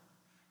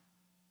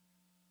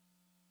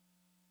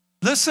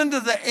 Listen to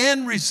the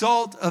end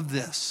result of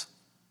this.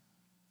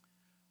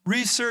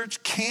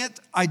 Research can't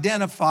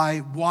identify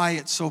why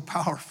it's so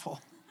powerful.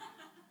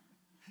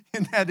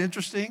 Isn't that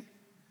interesting?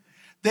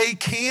 They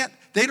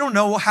don't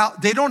know how,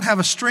 they don't have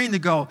a string to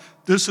go,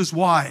 this is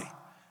why.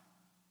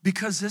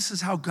 Because this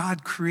is how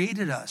God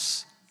created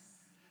us.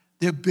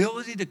 The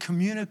ability to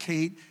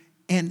communicate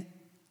and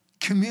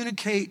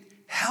communicate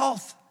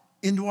health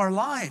into our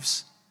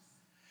lives.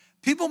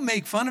 People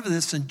make fun of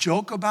this and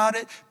joke about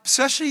it,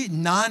 especially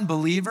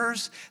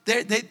non-believers.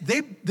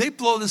 They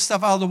blow this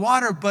stuff out of the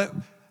water, but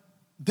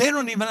they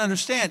don't even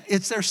understand.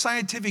 It's their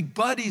scientific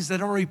buddies that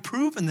already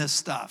proven this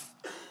stuff.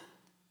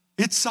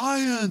 It's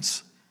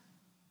science.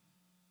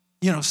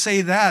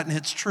 Say that and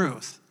it's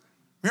truth.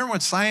 Remember when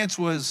science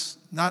was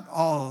not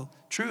all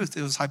truth,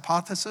 it was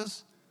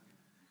hypothesis?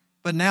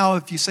 But now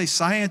if you say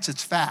science,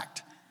 it's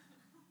fact.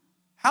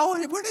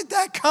 Where did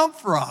that come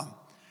from?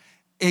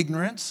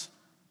 Ignorance,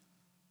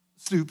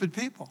 stupid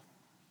people.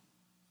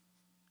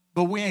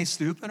 But we ain't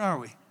stupid, are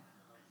we?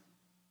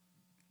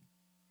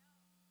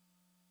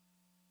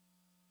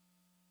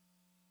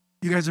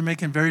 You guys are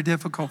making it very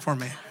difficult for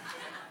me.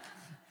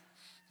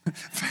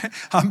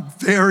 I'm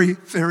very,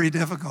 very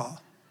difficult.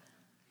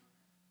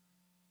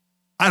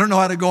 I don't know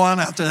how to go on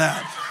after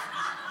that.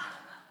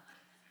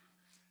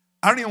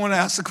 I don't even want to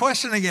ask the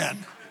question again.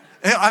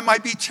 I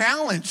might be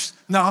challenged.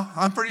 No,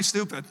 I'm pretty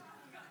stupid.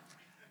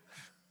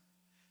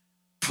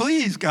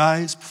 Please,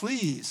 guys,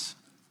 please.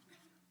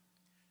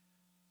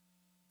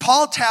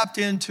 Paul tapped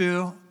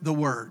into the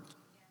word.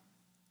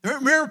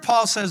 Remember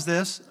Paul says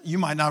this? You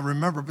might not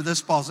remember, but this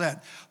is Paul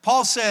said.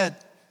 Paul said,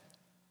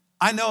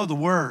 I know the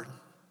word.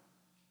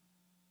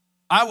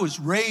 I was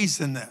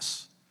raised in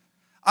this.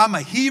 I'm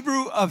a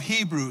Hebrew of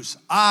Hebrews.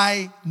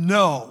 I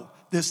know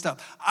this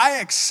stuff. I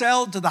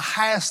excelled to the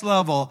highest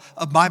level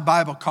of my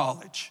Bible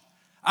college.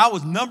 I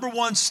was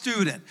 #1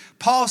 student.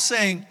 Paul's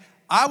saying,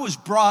 I was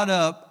brought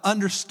up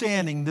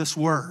understanding this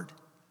word.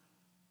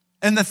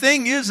 And the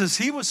thing is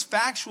he was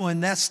factual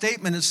in that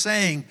statement of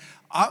saying,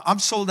 I'm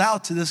sold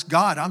out to this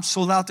God. I'm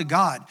sold out to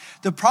God.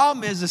 The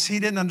problem is he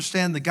didn't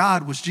understand the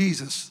God was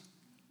Jesus.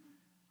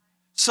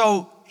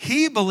 So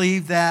he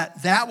believed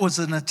that was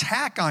an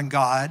attack on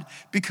God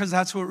because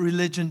that's what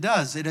religion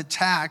does. It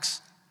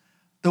attacks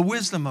the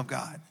wisdom of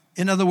God.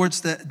 In other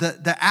words,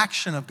 the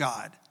action of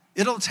God.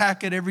 It'll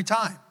attack it every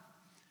time.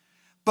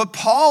 But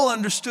Paul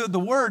understood the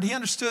word. He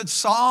understood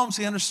Psalms.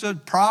 He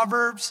understood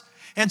Proverbs.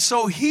 And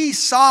so he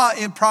saw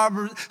in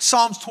Proverbs,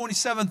 Psalms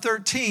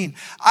 27:13,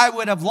 I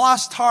would have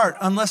lost heart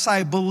unless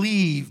I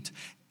believed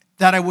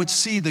that I would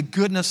see the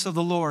goodness of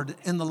the Lord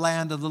in the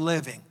land of the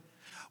living.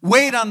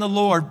 Wait on the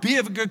Lord, be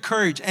of good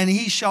courage, and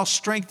he shall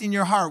strengthen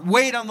your heart.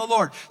 Wait on the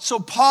Lord. So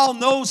Paul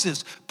knows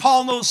this.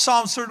 Paul knows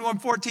Psalms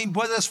 31:14,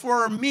 but as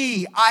for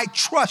me, I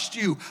trust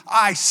you.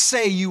 I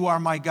say you are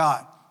my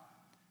God.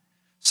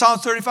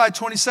 Psalms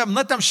 35:27,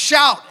 let them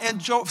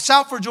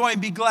shout for joy and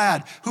be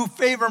glad who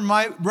favor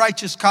my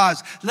righteous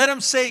cause. Let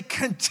them say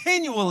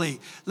continually.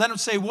 Let them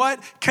say what?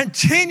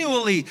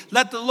 Continually.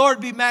 Let the Lord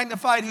be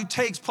magnified who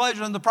takes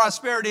pleasure in the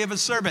prosperity of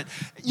his servant.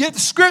 Yet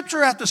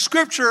scripture after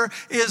scripture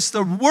is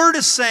the word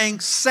is saying,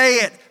 say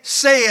it,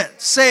 say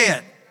it, say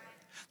it.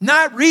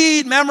 Not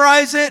read,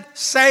 memorize it,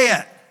 say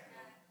it.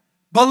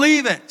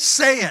 Believe it,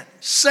 say it,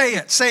 say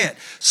it, say it.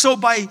 So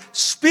by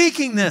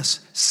speaking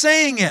this,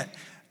 saying it,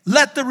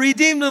 let the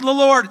redeemed of the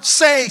Lord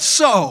say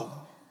so.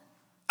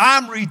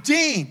 I'm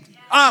redeemed.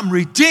 I'm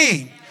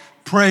redeemed.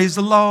 Praise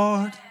the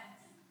Lord.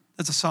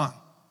 That's a song.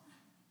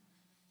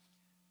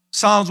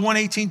 Psalms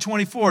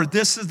 118:24.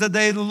 This is the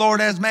day the Lord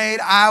has made.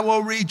 I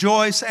will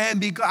rejoice and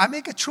be glad. I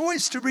make a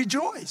choice to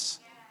rejoice.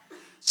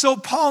 So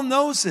Paul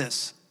knows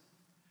this.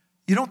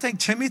 You don't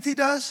think Timothy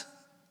does?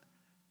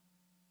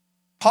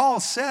 Paul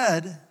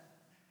said,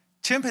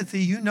 Timothy,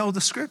 you know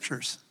the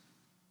scriptures.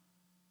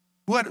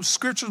 What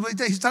scripture?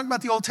 He's talking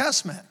about the Old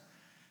Testament.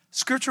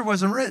 Scripture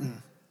wasn't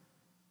written.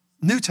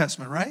 New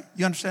Testament, right?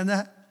 You understand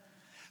that?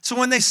 So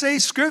when they say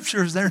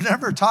scriptures, they're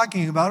never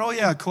talking about, oh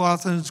yeah,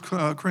 Colossians,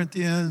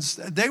 Corinthians.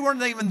 They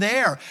weren't even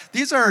there.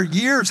 These are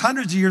years,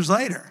 hundreds of years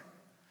later.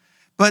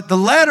 But the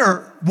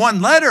letter,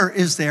 one letter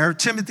is there.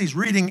 Timothy's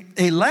reading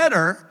a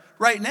letter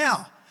right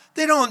now.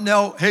 They don't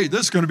know, hey, this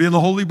is going to be in the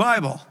Holy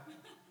Bible.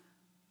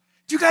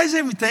 Do you guys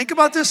even think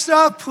about this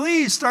stuff?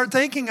 Please start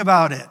thinking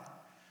about it.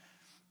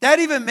 That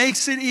even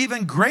makes it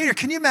even greater.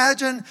 Can you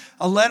imagine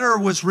a letter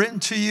was written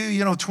to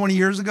you, 20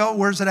 years ago?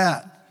 Where's it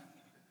at?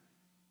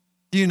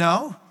 Do you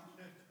know?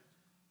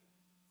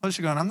 What's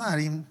you going, I'm not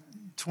even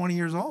 20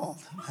 years old.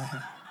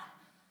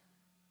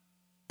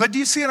 But do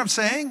you see what I'm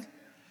saying?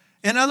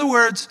 In other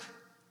words,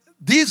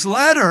 these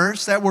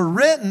letters that were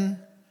written,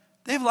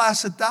 they've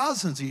lasted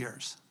thousands of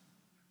years.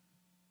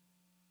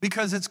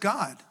 Because it's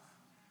God.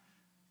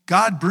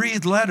 God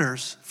breathed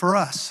letters for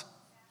us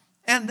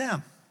and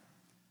them.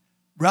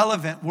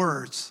 Relevant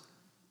words,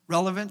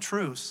 relevant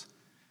truths.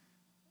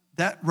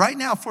 That right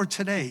now for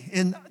today,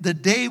 in the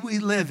day we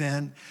live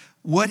in,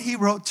 what he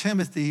wrote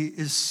Timothy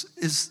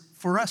is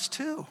for us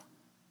too.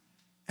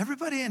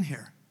 Everybody in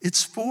here,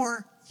 it's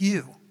for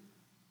you.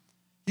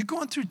 You're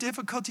going through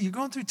difficulty, you're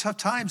going through tough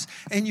times,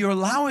 and you're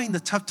allowing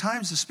the tough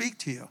times to speak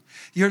to you.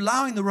 You're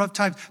allowing the rough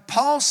times.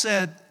 Paul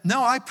said,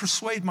 no, I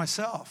persuade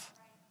myself.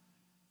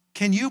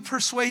 Can you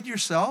persuade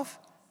yourself?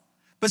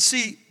 But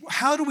see,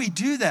 how do we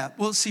do that?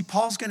 Well, see,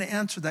 Paul's going to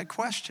answer that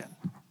question.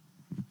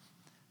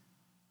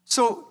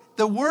 So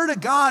the Word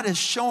of God is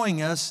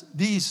showing us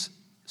these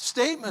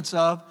statements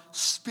of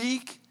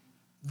speak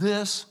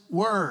this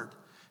word.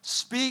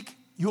 Speak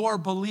your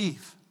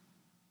belief.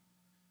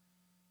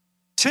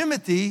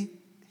 Timothy,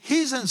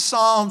 he's in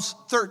Psalms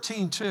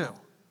 13:2.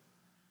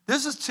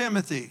 This is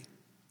Timothy.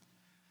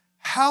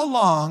 How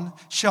long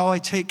shall I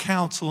take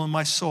counsel in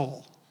my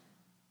soul?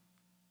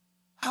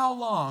 How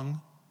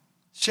long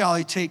shall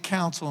I take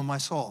counsel in my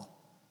soul?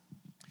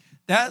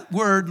 That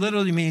word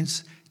literally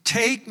means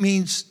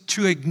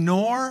to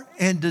ignore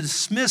and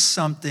dismiss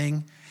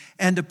something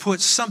and to put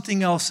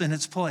something else in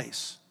its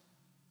place.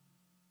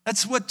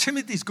 That's what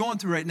Timothy's going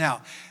through right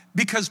now.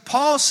 Because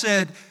Paul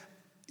said,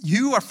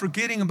 you are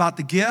forgetting about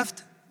the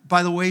gift.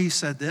 By the way, he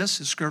said this,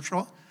 it's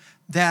scriptural,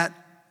 that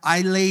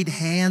I laid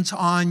hands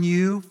on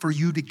you for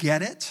you to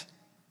get it.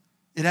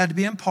 It had to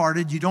be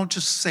imparted. You don't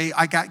just say,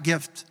 I got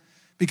gift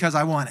because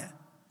I want it.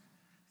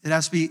 It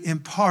has to be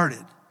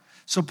imparted.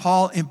 So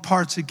Paul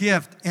imparts a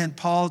gift, and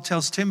Paul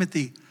tells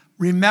Timothy,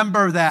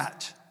 remember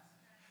that.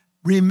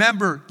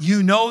 Remember,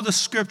 you know the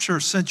scripture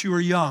since you were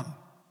young.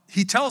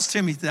 He tells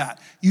Timothy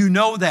that. You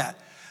know that.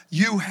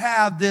 You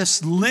have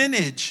this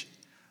lineage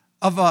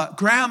of a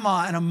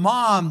grandma and a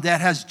mom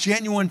that has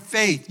genuine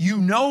faith. You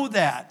know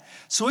that.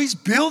 So he's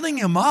building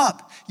him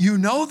up. You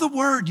know the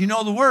word. You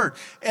know the word.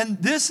 And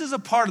this is a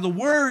part of the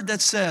word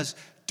that says,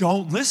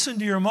 don't listen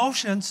to your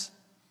emotions.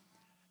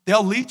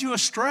 They'll lead you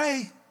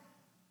astray.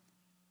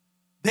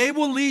 They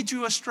will lead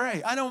you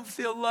astray. I don't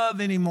feel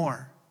love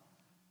anymore.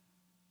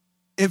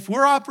 If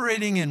we're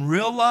operating in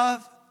real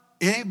love,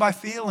 it ain't by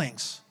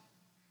feelings.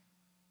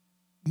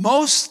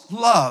 Most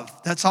love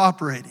that's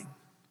operating,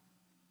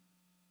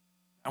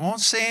 I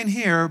won't say in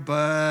here,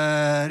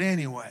 but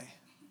anyway,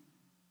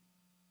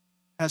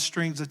 has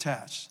strings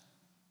attached.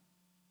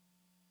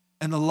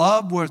 And the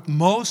love with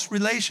most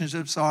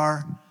relationships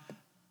are,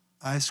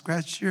 I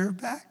scratch your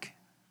back,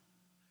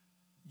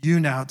 you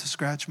now have to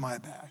scratch my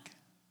back.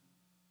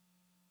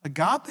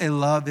 Agape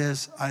love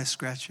is, I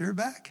scratch your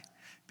back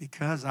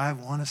because I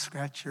want to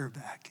scratch your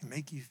back and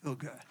make you feel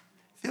good.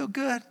 Feel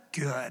good?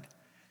 Good.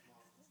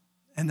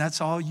 And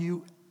that's all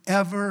you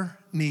ever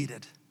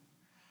needed.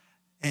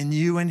 And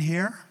you in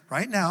here,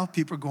 right now,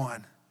 people are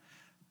going,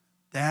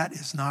 that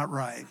is not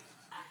right.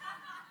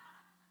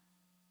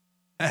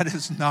 That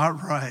is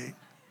not right.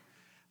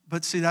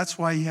 But see, that's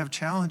why you have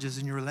challenges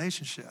in your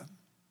relationship.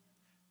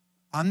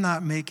 I'm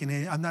not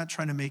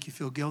trying to make you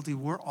feel guilty.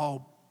 We're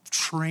all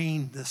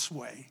trained this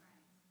way.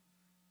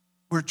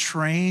 We're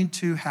trained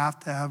to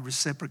have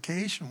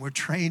reciprocation. We're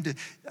trained to,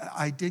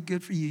 I did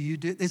good for you, you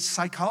did. It's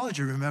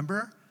psychology,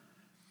 remember?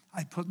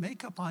 I put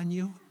makeup on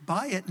you,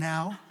 buy it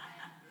now,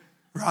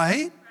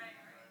 right?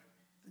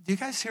 Do you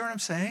guys hear what I'm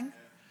saying?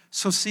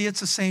 So see,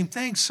 it's the same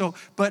thing.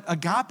 But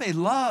agape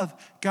love,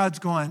 God's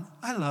going,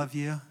 I love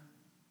you.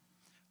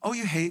 Oh,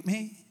 you hate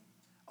me?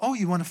 Oh,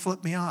 you want to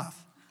flip me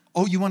off?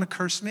 Oh, you want to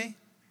curse me?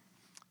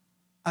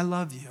 I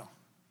love you.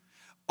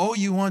 Oh,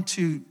 you want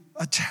to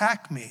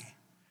attack me?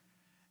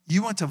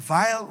 You want to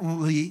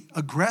violently,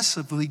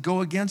 aggressively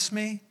go against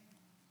me?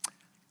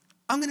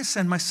 I'm going to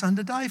send my son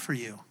to die for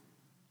you.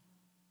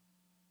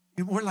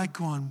 We're like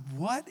going,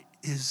 what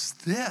is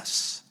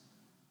this?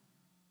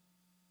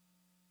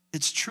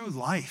 It's true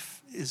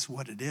life is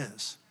what it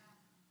is.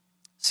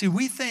 See,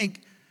 we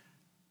think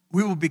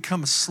we will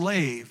become a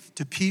slave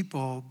to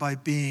people by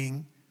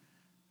being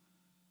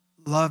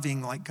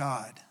loving like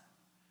God.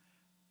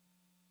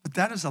 But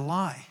that is a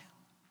lie.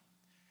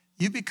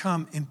 You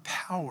become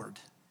empowered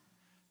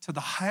to the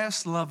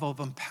highest level of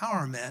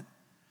empowerment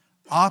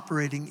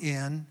operating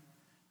in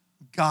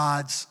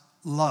God's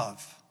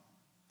love.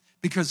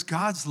 Because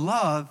God's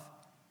love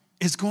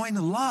is going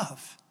to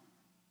love.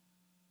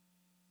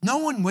 No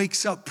one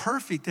wakes up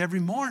perfect every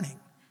morning.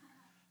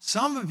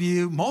 Some of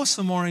you, most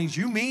of the mornings,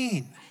 you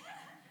mean.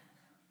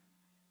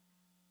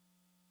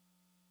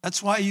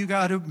 That's why you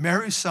got to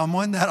marry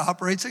someone that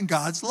operates in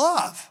God's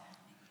love.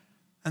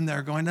 And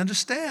they're going to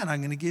understand,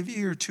 I'm going to give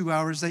you your 2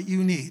 hours that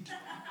you need.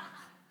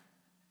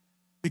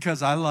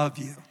 Because I love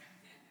you.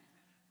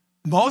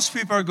 Most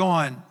people are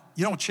going,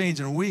 you don't change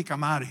in a week,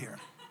 I'm out of here.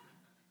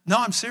 No,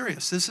 I'm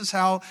serious. This is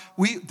how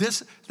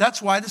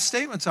that's why the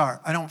statements are.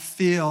 I don't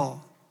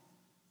feel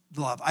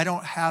love. I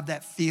don't have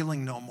that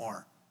feeling no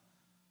more.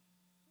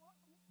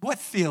 What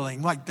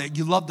feeling? Like that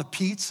you love the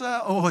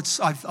pizza? Oh,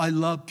 I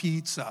love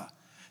pizza.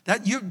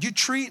 That you're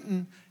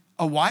treating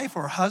a wife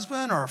or a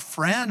husband or a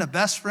friend, a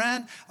best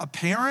friend, a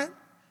parent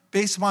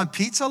based upon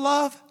pizza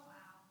love?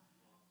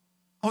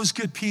 Oh, it's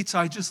good pizza.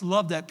 I just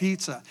love that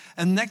pizza.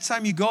 And next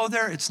time you go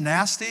there, it's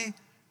nasty.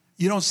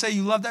 You don't say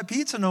you love that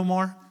pizza no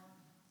more.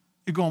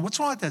 You're going, what's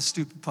wrong with that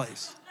stupid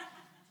place?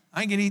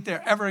 I ain't going to eat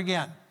there ever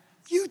again.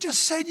 You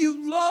just said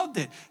you loved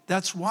it.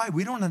 That's why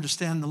we don't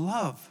understand the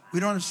love. We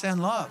don't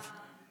understand love.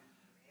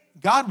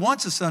 God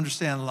wants us to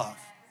understand love.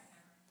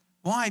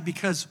 Why?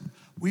 Because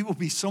we will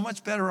be so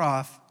much better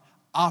off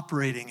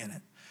operating in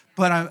it.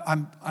 But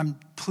I'm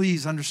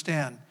please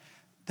understand,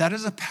 that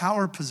is a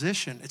power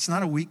position. It's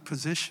not a weak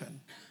position.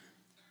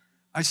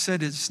 I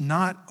said it's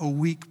not a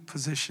weak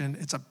position.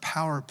 It's a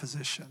power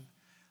position.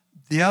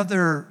 The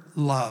other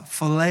love,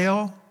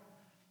 phileo,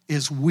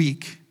 is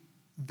weak,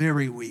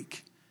 very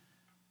weak.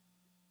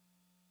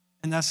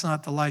 And that's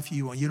not the life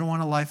you want. You don't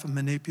want a life of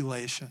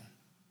manipulation.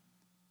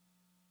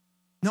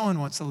 No one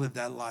wants to live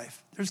that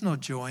life. There's no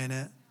joy in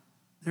it.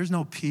 There's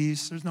no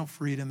peace. There's no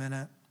freedom in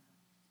it.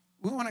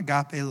 We want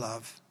agape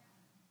love.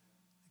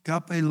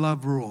 Agape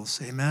love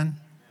rules, amen?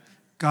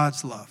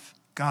 God's love,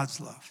 God's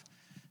love.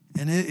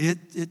 And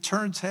it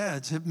turns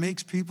heads. It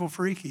makes people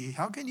freaky.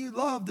 How can you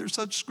love? They're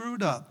such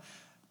screwed up.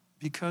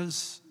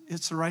 Because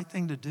it's the right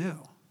thing to do.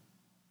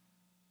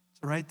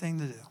 It's the right thing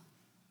to do.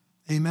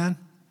 Amen?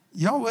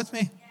 Y'all with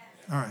me?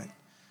 All right.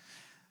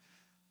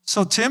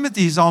 So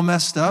Timothy's all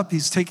messed up.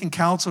 He's taking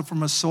counsel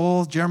from his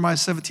soul. Jeremiah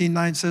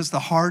 17:9 says, the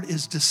heart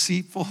is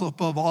deceitful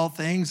above all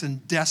things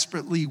and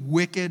desperately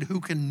wicked.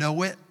 Who can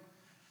know it?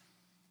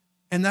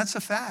 And that's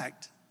a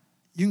fact.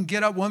 You can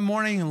get up one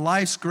morning and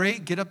life's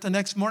great, get up the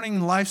next morning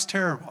and life's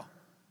terrible.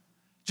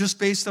 Just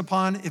based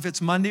upon if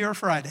it's Monday or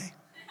Friday.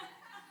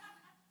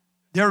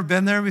 You ever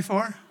been there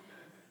before?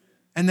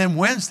 And then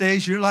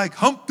Wednesdays, you're like,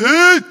 hump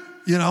day,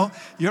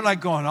 you're like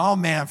going, oh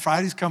man,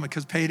 Friday's coming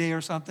because payday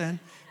or something.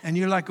 And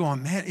you're like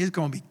going, man, it's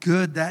going to be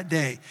good that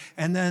day.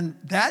 And then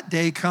that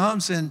day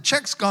comes and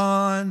check's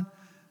gone.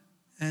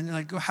 And you're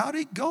like, how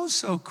did it go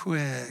so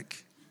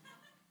quick?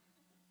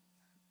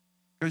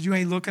 Because you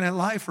ain't looking at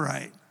life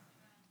right.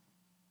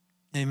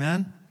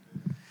 Amen?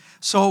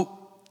 So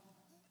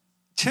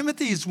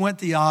Timothy's went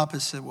the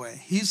opposite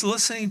way. He's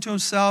listening to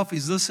himself.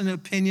 He's listening to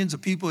opinions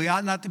of people he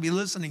ought not to be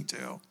listening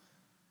to.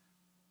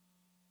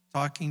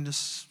 Talking to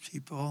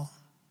people.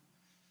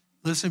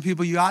 Listening to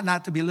people you ought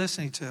not to be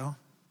listening to.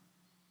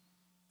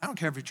 I don't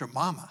care if it's your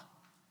mama.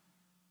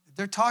 If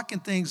they're talking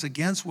things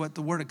against what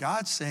the Word of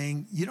God's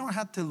saying, you don't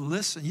have to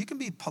listen. You can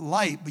be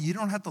polite, but you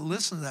don't have to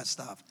listen to that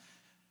stuff.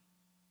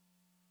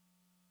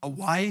 A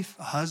wife,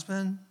 a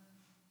husband,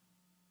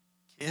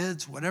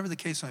 kids, whatever the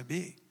case might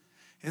be.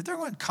 If they're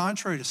going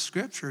contrary to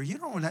Scripture, they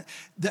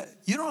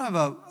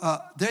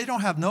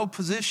don't have no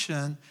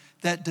position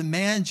that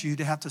demands you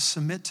to have to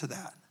submit to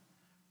that.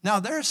 Now,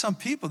 there are some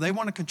people, they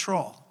want to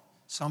control.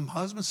 Some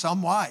husbands,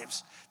 some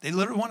wives. They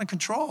literally want to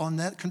control, and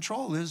that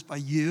control is by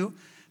you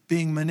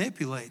being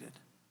manipulated.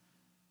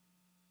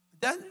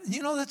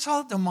 That's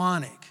all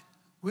demonic.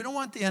 We don't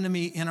want the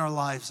enemy in our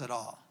lives at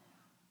all.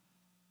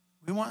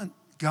 We want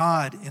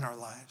God in our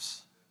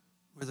lives,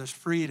 where there's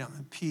freedom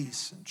and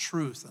peace and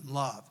truth and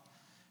love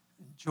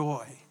and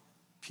joy,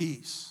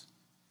 peace.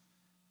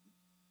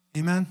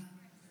 Amen?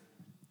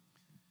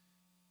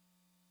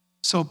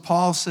 So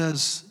Paul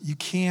says you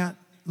can't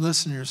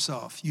listen to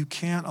yourself. You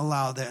can't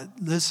allow that.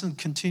 Listen,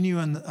 continue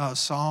in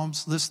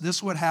Psalms. This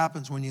is what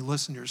happens when you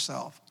listen to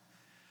yourself.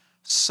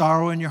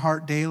 Sorrow in your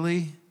heart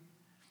daily,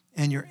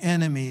 and your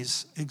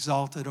enemies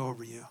exalted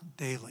over you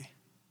daily.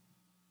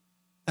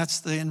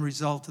 That's the end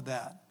result of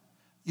that.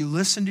 You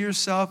listen to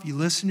yourself, you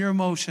listen to your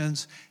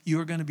emotions, you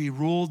are going to be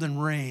ruled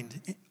and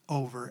reigned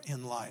over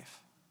in life.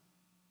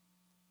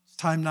 It's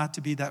time not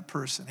to be that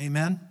person.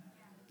 Amen?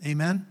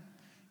 Amen?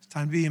 It's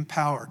time to be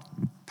empowered.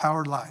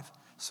 Empowered life.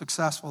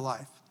 Successful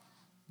life.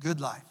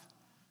 Good life.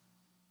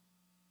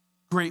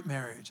 Great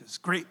marriages.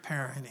 Great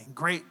parenting.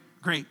 Great.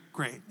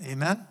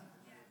 Amen?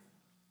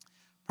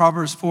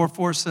 Proverbs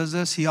 4:4 says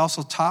this, he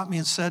also taught me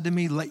and said to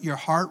me, let your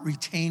heart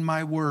retain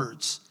my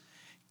words.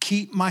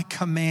 Keep my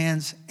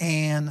commands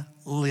and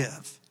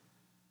live.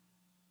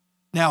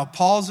 Now,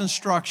 Paul's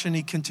instruction,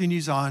 he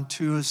continues on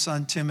to his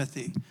son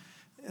Timothy.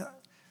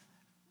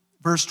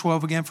 Verse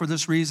 12 again, for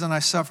this reason I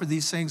suffer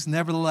these things.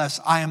 Nevertheless,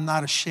 I am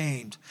not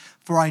ashamed,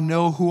 for I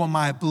know whom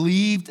I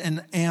believed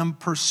and am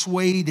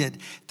persuaded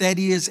that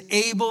he is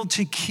able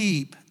to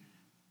keep.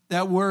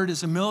 That word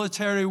is a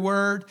military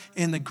word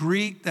in the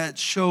Greek that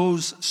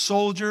shows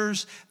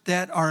soldiers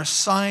that are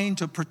assigned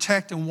to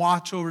protect and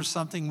watch over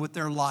something with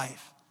their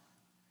life.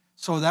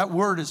 So that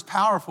word is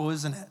powerful,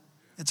 isn't it?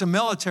 It's a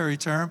military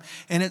term,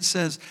 and it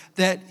says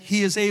that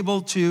he is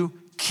able to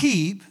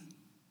keep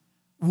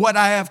what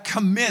I have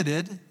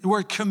committed. The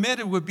word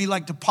committed would be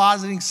like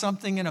depositing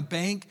something in a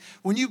bank.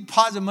 When you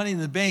deposit money in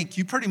the bank,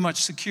 you pretty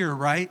much secure,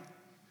 right?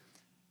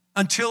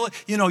 Until,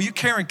 you're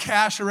carrying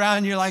cash around,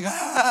 and you're like,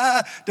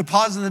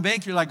 deposit in the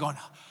bank, you're like going,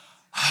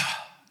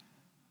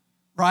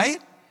 right?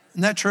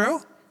 Isn't that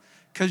true?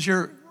 Because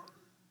you're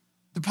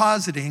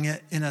depositing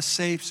it in a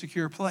safe,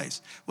 secure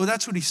place. Well,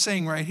 that's what he's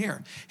saying right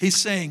here. He's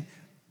saying,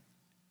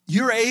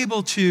 you're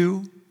able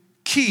to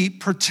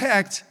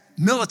protect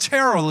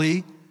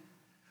militarily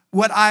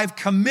what I've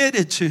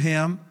committed to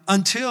him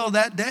until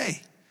that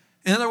day.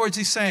 In other words,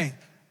 he's saying,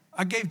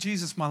 I gave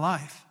Jesus my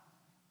life.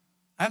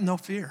 I have no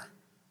fear.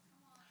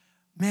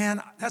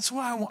 Man, that's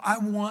why I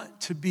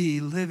want to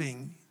be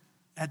living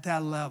at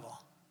that level.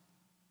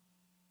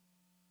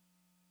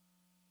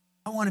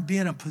 I want to be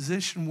in a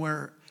position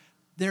where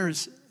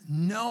there's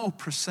no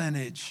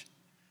percentage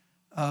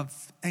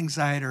of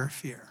anxiety or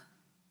fear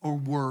or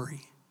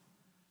worry.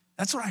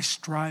 That's what I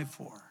strive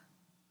for.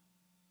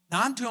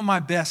 Now, I'm doing my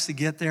best to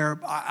get there.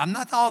 I'm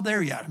not all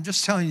there yet. I'm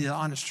just telling you the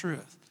honest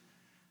truth.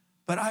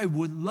 But I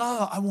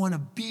want to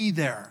be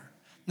there.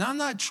 Now,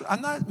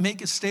 I'm not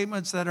making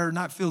statements that are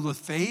not filled with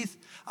faith.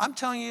 I'm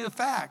telling you the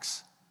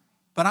facts.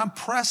 But I'm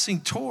pressing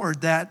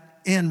toward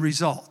that end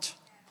result.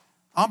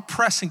 I'm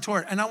pressing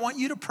toward it, and I want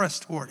you to press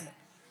toward it.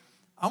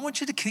 I want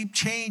you to keep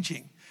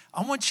changing.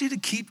 I want you to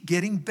keep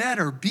getting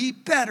better. Be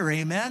better,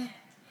 amen?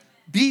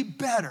 Be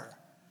better.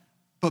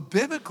 But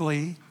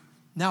biblically,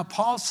 now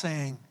Paul's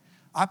saying,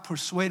 I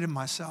persuaded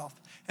myself.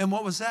 And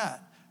what was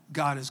that?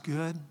 God is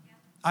good.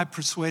 I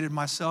persuaded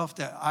myself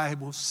that I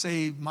will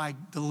say my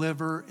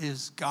deliverer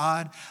is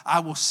God. I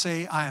will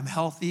say I am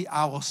healthy.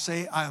 I will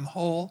say I am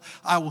whole.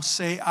 I will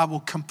say I will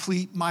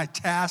complete my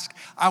task.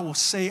 I will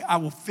say I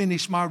will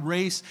finish my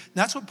race. And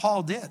that's what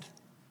Paul did.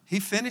 He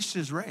finished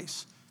his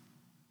race.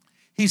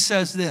 He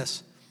says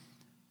this,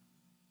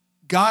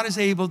 God is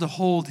able to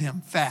hold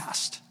him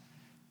fast.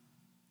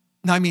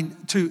 No, I mean,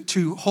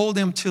 to hold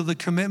him to the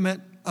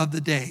commitment of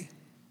the day.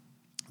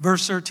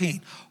 Verse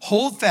 13,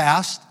 hold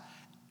fast,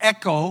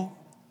 echo,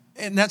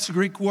 and that's the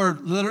Greek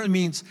word, literally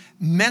means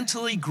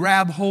mentally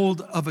grab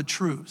hold of a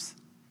truth.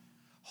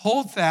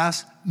 Hold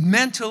fast,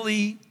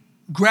 mentally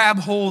grab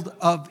hold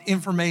of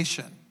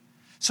information.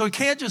 So it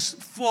can't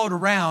just float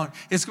around.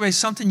 It's going to be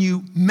something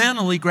you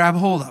mentally grab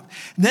hold of.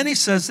 And then he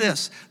says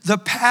this, the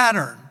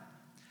pattern.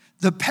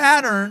 The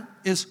pattern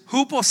is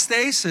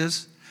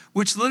hypostasis,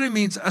 which literally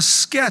means a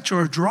sketch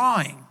or a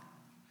drawing.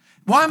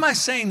 Why am I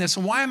saying this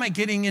and why am I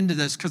getting into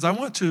this? Because I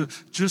want to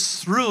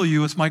just thrill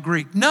you with my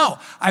Greek. No,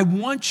 I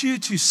want you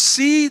to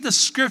see the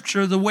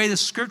scripture the way the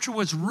scripture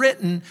was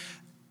written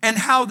and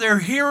how they're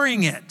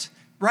hearing it,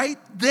 right?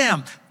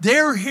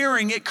 They're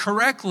hearing it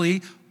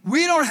correctly.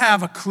 We don't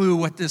have a clue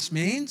what this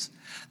means.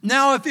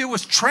 Now, if it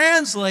was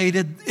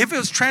translated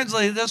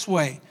this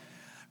way,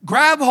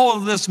 grab hold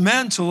of this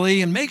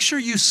mentally and make sure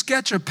you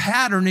sketch a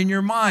pattern in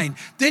your mind.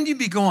 Then you'd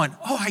be going,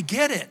 oh, I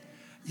get it.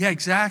 Yeah,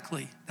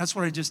 exactly. That's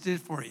what I just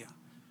did for you.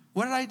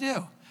 What did I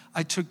do?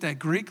 I took that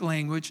Greek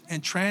language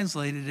and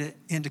translated it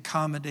into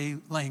common day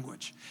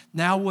language.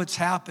 Now what's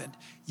happened?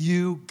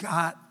 You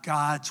got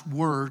God's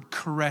word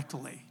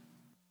correctly.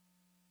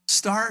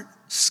 Start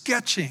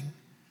sketching.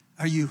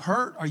 Are you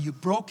hurt? Are you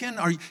broken?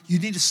 You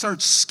need to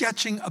start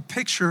sketching a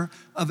picture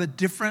of a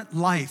different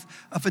life,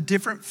 of a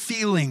different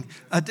feeling.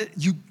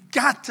 You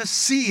got to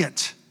see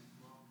it.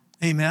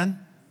 Amen?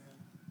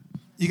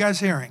 You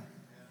guys hearing?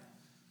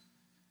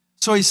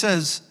 So he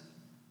says,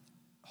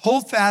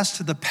 hold fast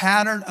to the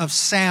pattern of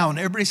sound.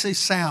 Everybody say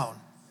sound.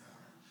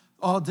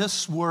 Oh,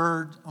 this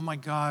word, oh my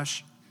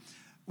gosh.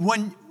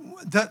 When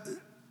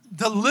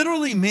the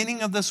literally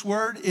meaning of this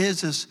word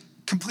is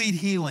complete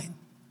healing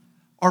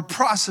or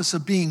process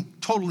of being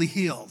totally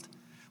healed,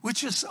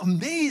 which is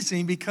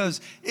amazing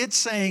because it's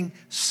saying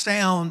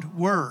sound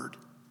word.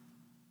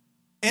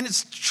 And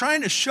it's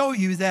trying to show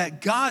you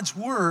that God's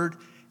word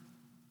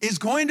is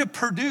going to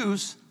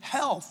produce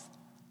health,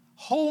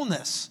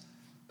 wholeness,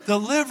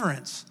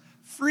 deliverance,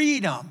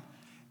 freedom.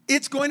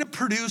 It's going to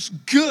produce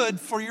good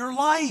for your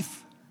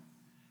life.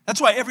 That's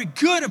why every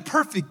good and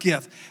perfect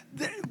gift,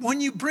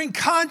 when you bring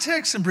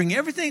context and bring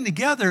everything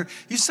together,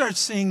 you start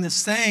seeing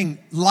this thing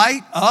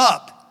light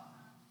up.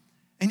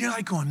 And you're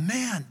like going,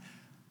 man,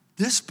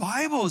 this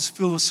Bible is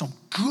filled with some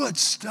good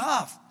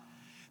stuff.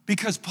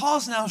 Because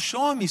Paul's now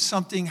showing me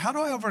something. How do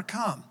I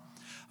overcome?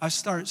 I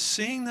start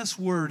seeing this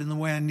word in the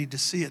way I need to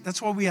see it.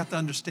 That's why we have to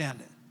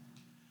understand it.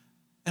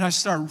 And I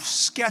start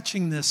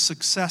sketching this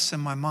success in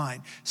my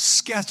mind.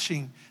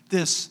 Sketching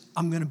this,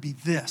 I'm going to be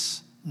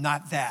this,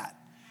 not that.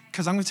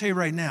 Because I'm going to tell you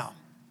right now,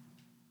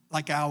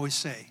 like I always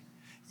say,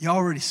 you're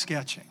already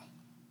sketching.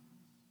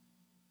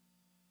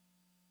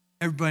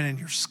 Everybody in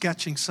here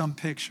sketching some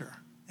picture.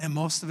 And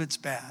most of it's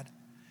bad.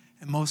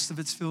 And most of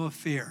it's filled with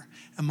fear.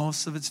 And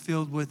most of it's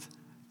filled with,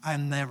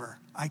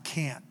 I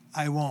can't,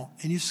 I won't.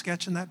 And you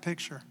sketching that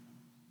picture.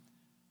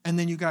 And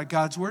then you got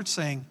God's word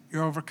saying,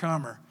 you're an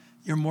overcomer.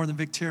 You're more than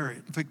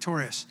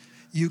victorious.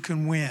 You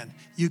can win.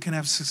 You can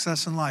have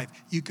success in life.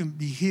 You can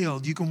be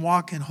healed. You can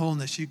walk in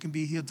wholeness. You can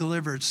be healed,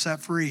 delivered,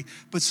 set free.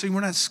 But see,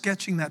 we're not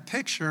sketching that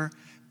picture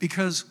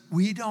because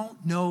we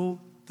don't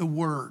know the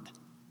word.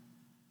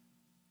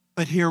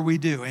 But here we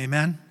do,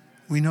 amen?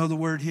 We know the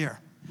word here.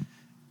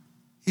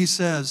 He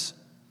says,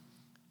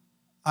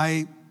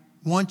 I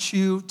want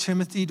you,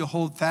 Timothy, to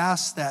hold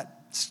fast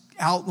that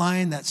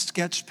outline, that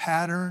sketch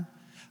pattern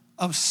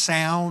of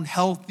sound,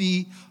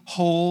 healthy,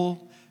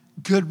 whole,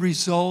 good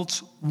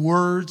results,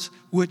 words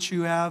which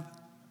you have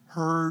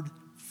heard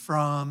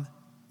from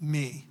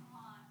me.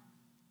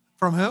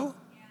 From who?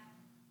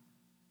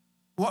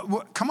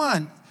 What? Come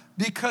on.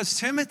 Because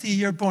Timothy,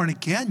 you're born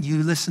again.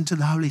 You listen to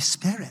the Holy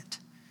Spirit.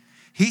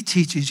 He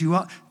teaches you.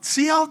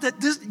 See how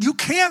you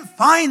can't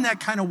find that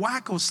kind of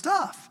wacko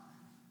stuff.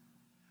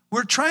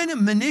 We're trying to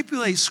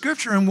manipulate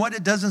scripture and what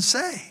it doesn't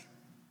say.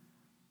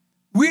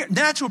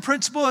 Natural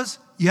principle is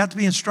you have to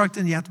be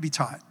instructed and you have to be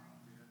taught.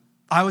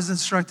 I was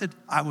instructed,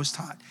 I was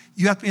taught.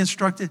 You have to be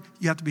instructed,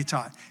 you have to be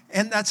taught.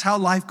 And that's how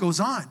life goes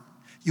on.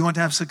 You want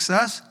to have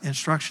success,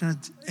 instruction,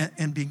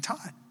 and being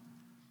taught.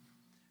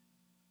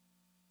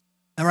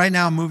 And right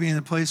now I'm moving in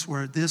a place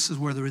where this is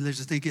where the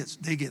religious, they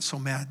get so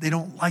mad. They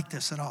don't like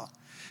this at all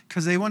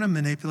because they want to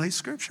manipulate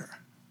scripture.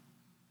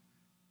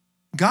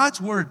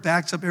 God's word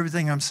backs up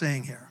everything I'm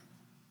saying here.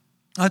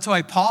 That's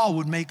why Paul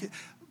would make it,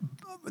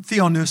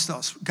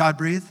 theopneustos, God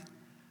breathed,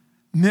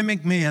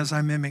 mimic me as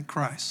I mimic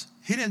Christ.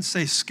 He didn't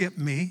say skip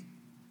me.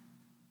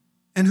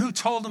 And who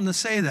told him to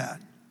say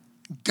that?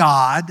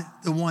 God,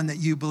 the one that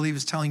you believe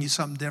is telling you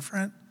something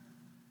different.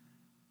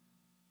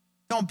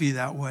 Don't be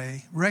that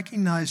way.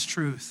 Recognize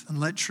truth and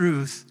let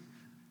truth,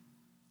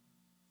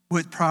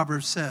 what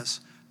Proverbs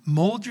says,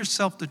 mold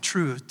yourself to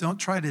truth. Don't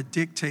try to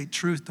dictate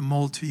truth to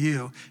mold to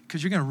you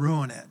because you're going to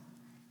ruin it.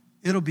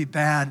 It'll be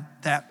bad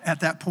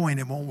at that point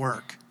it won't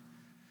work.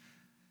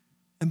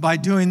 And by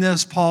doing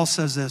this, Paul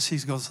says this. He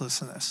goes,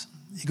 listen to this.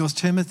 He goes,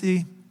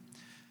 Timothy,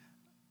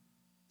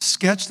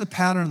 sketch the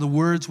pattern of the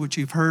words which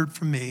you've heard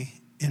from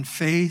me in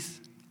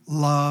faith,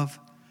 love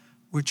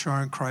which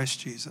are in Christ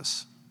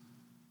Jesus.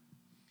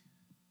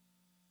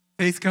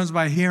 Faith comes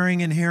by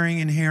hearing and hearing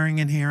and hearing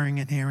and hearing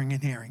and hearing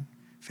and hearing.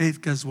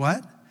 Faith does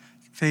what?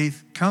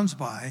 Faith comes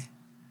by,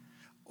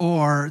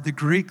 or the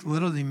Greek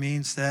literally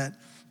means that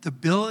the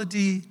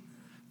ability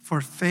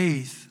for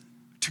faith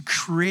to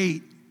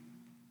create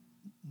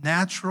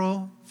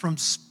natural from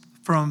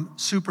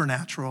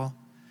supernatural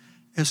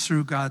is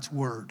through God's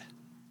word.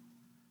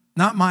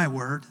 Not my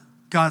word,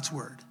 God's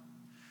word.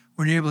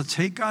 When you're able to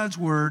take God's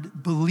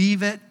word,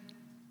 believe it,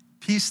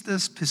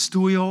 pistis,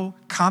 pistuio,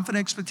 confident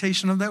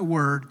expectation of that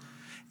word,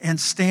 and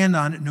stand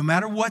on it no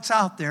matter what's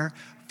out there.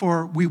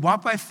 For we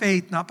walk by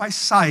faith, not by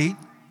sight.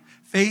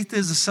 Faith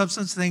is the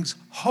substance of things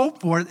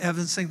hoped for, the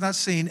evidence of things not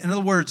seen. In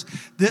other words,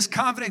 this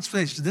confident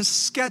expectation, this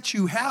sketch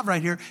you have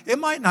right here, it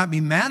might not be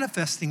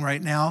manifesting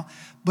right now,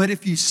 but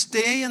if you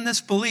stay in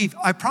this belief,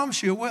 I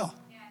promise you it will.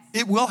 Yes.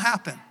 It will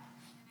happen.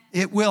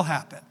 It will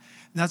happen.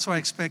 And that's what I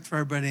expect for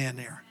everybody in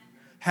there.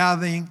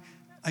 Having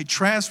a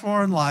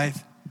transformed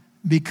life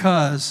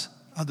because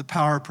of the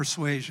power of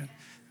persuasion.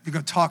 You're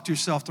going to talk to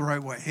yourself the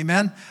right way.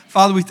 Amen?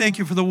 Father, we thank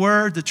you for the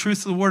word, the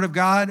truth of the word of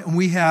God, and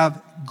we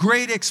have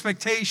great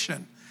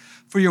expectation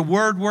for your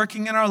word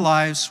working in our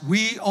lives.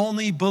 We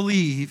only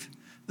believe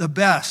the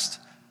best,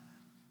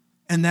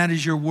 and that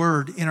is your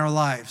word in our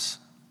lives.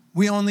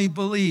 We only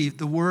believe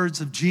the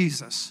words of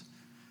Jesus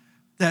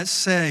that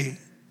say,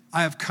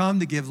 I have come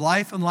to give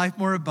life and life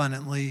more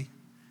abundantly,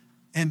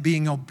 and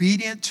being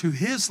obedient to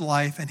his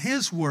life and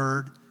his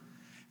word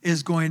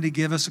is going to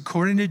give us,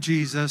 according to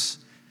Jesus,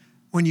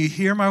 when you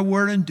hear my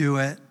word and do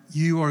it,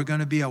 you are going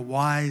to be a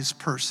wise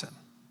person.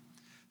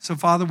 So,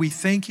 Father, we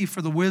thank you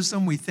for the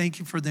wisdom. We thank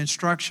you for the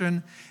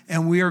instruction.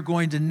 And we are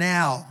going to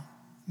now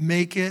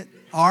make it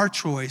our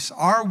choice,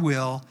 our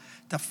will,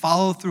 to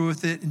follow through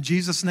with it. In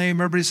Jesus' name,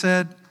 everybody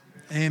said,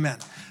 amen.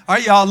 All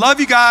right, y'all. Love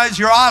you guys.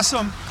 You're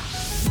awesome.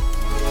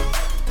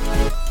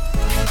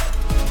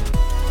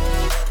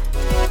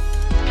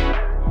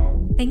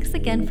 Thanks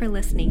again for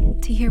listening.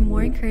 To hear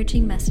more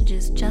encouraging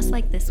messages just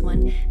like this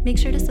one, make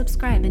sure to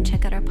subscribe and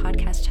check out our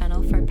podcast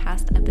channel for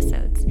past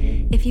episodes.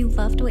 If you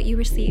loved what you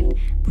received,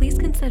 please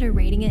consider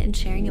rating it and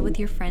sharing it with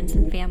your friends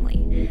and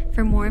family.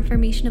 For more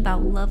information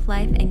about Love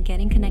Life and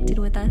getting connected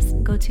with us,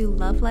 go to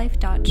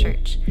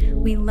lovelife.church.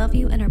 We love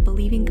you and are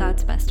believing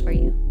God's best for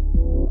you.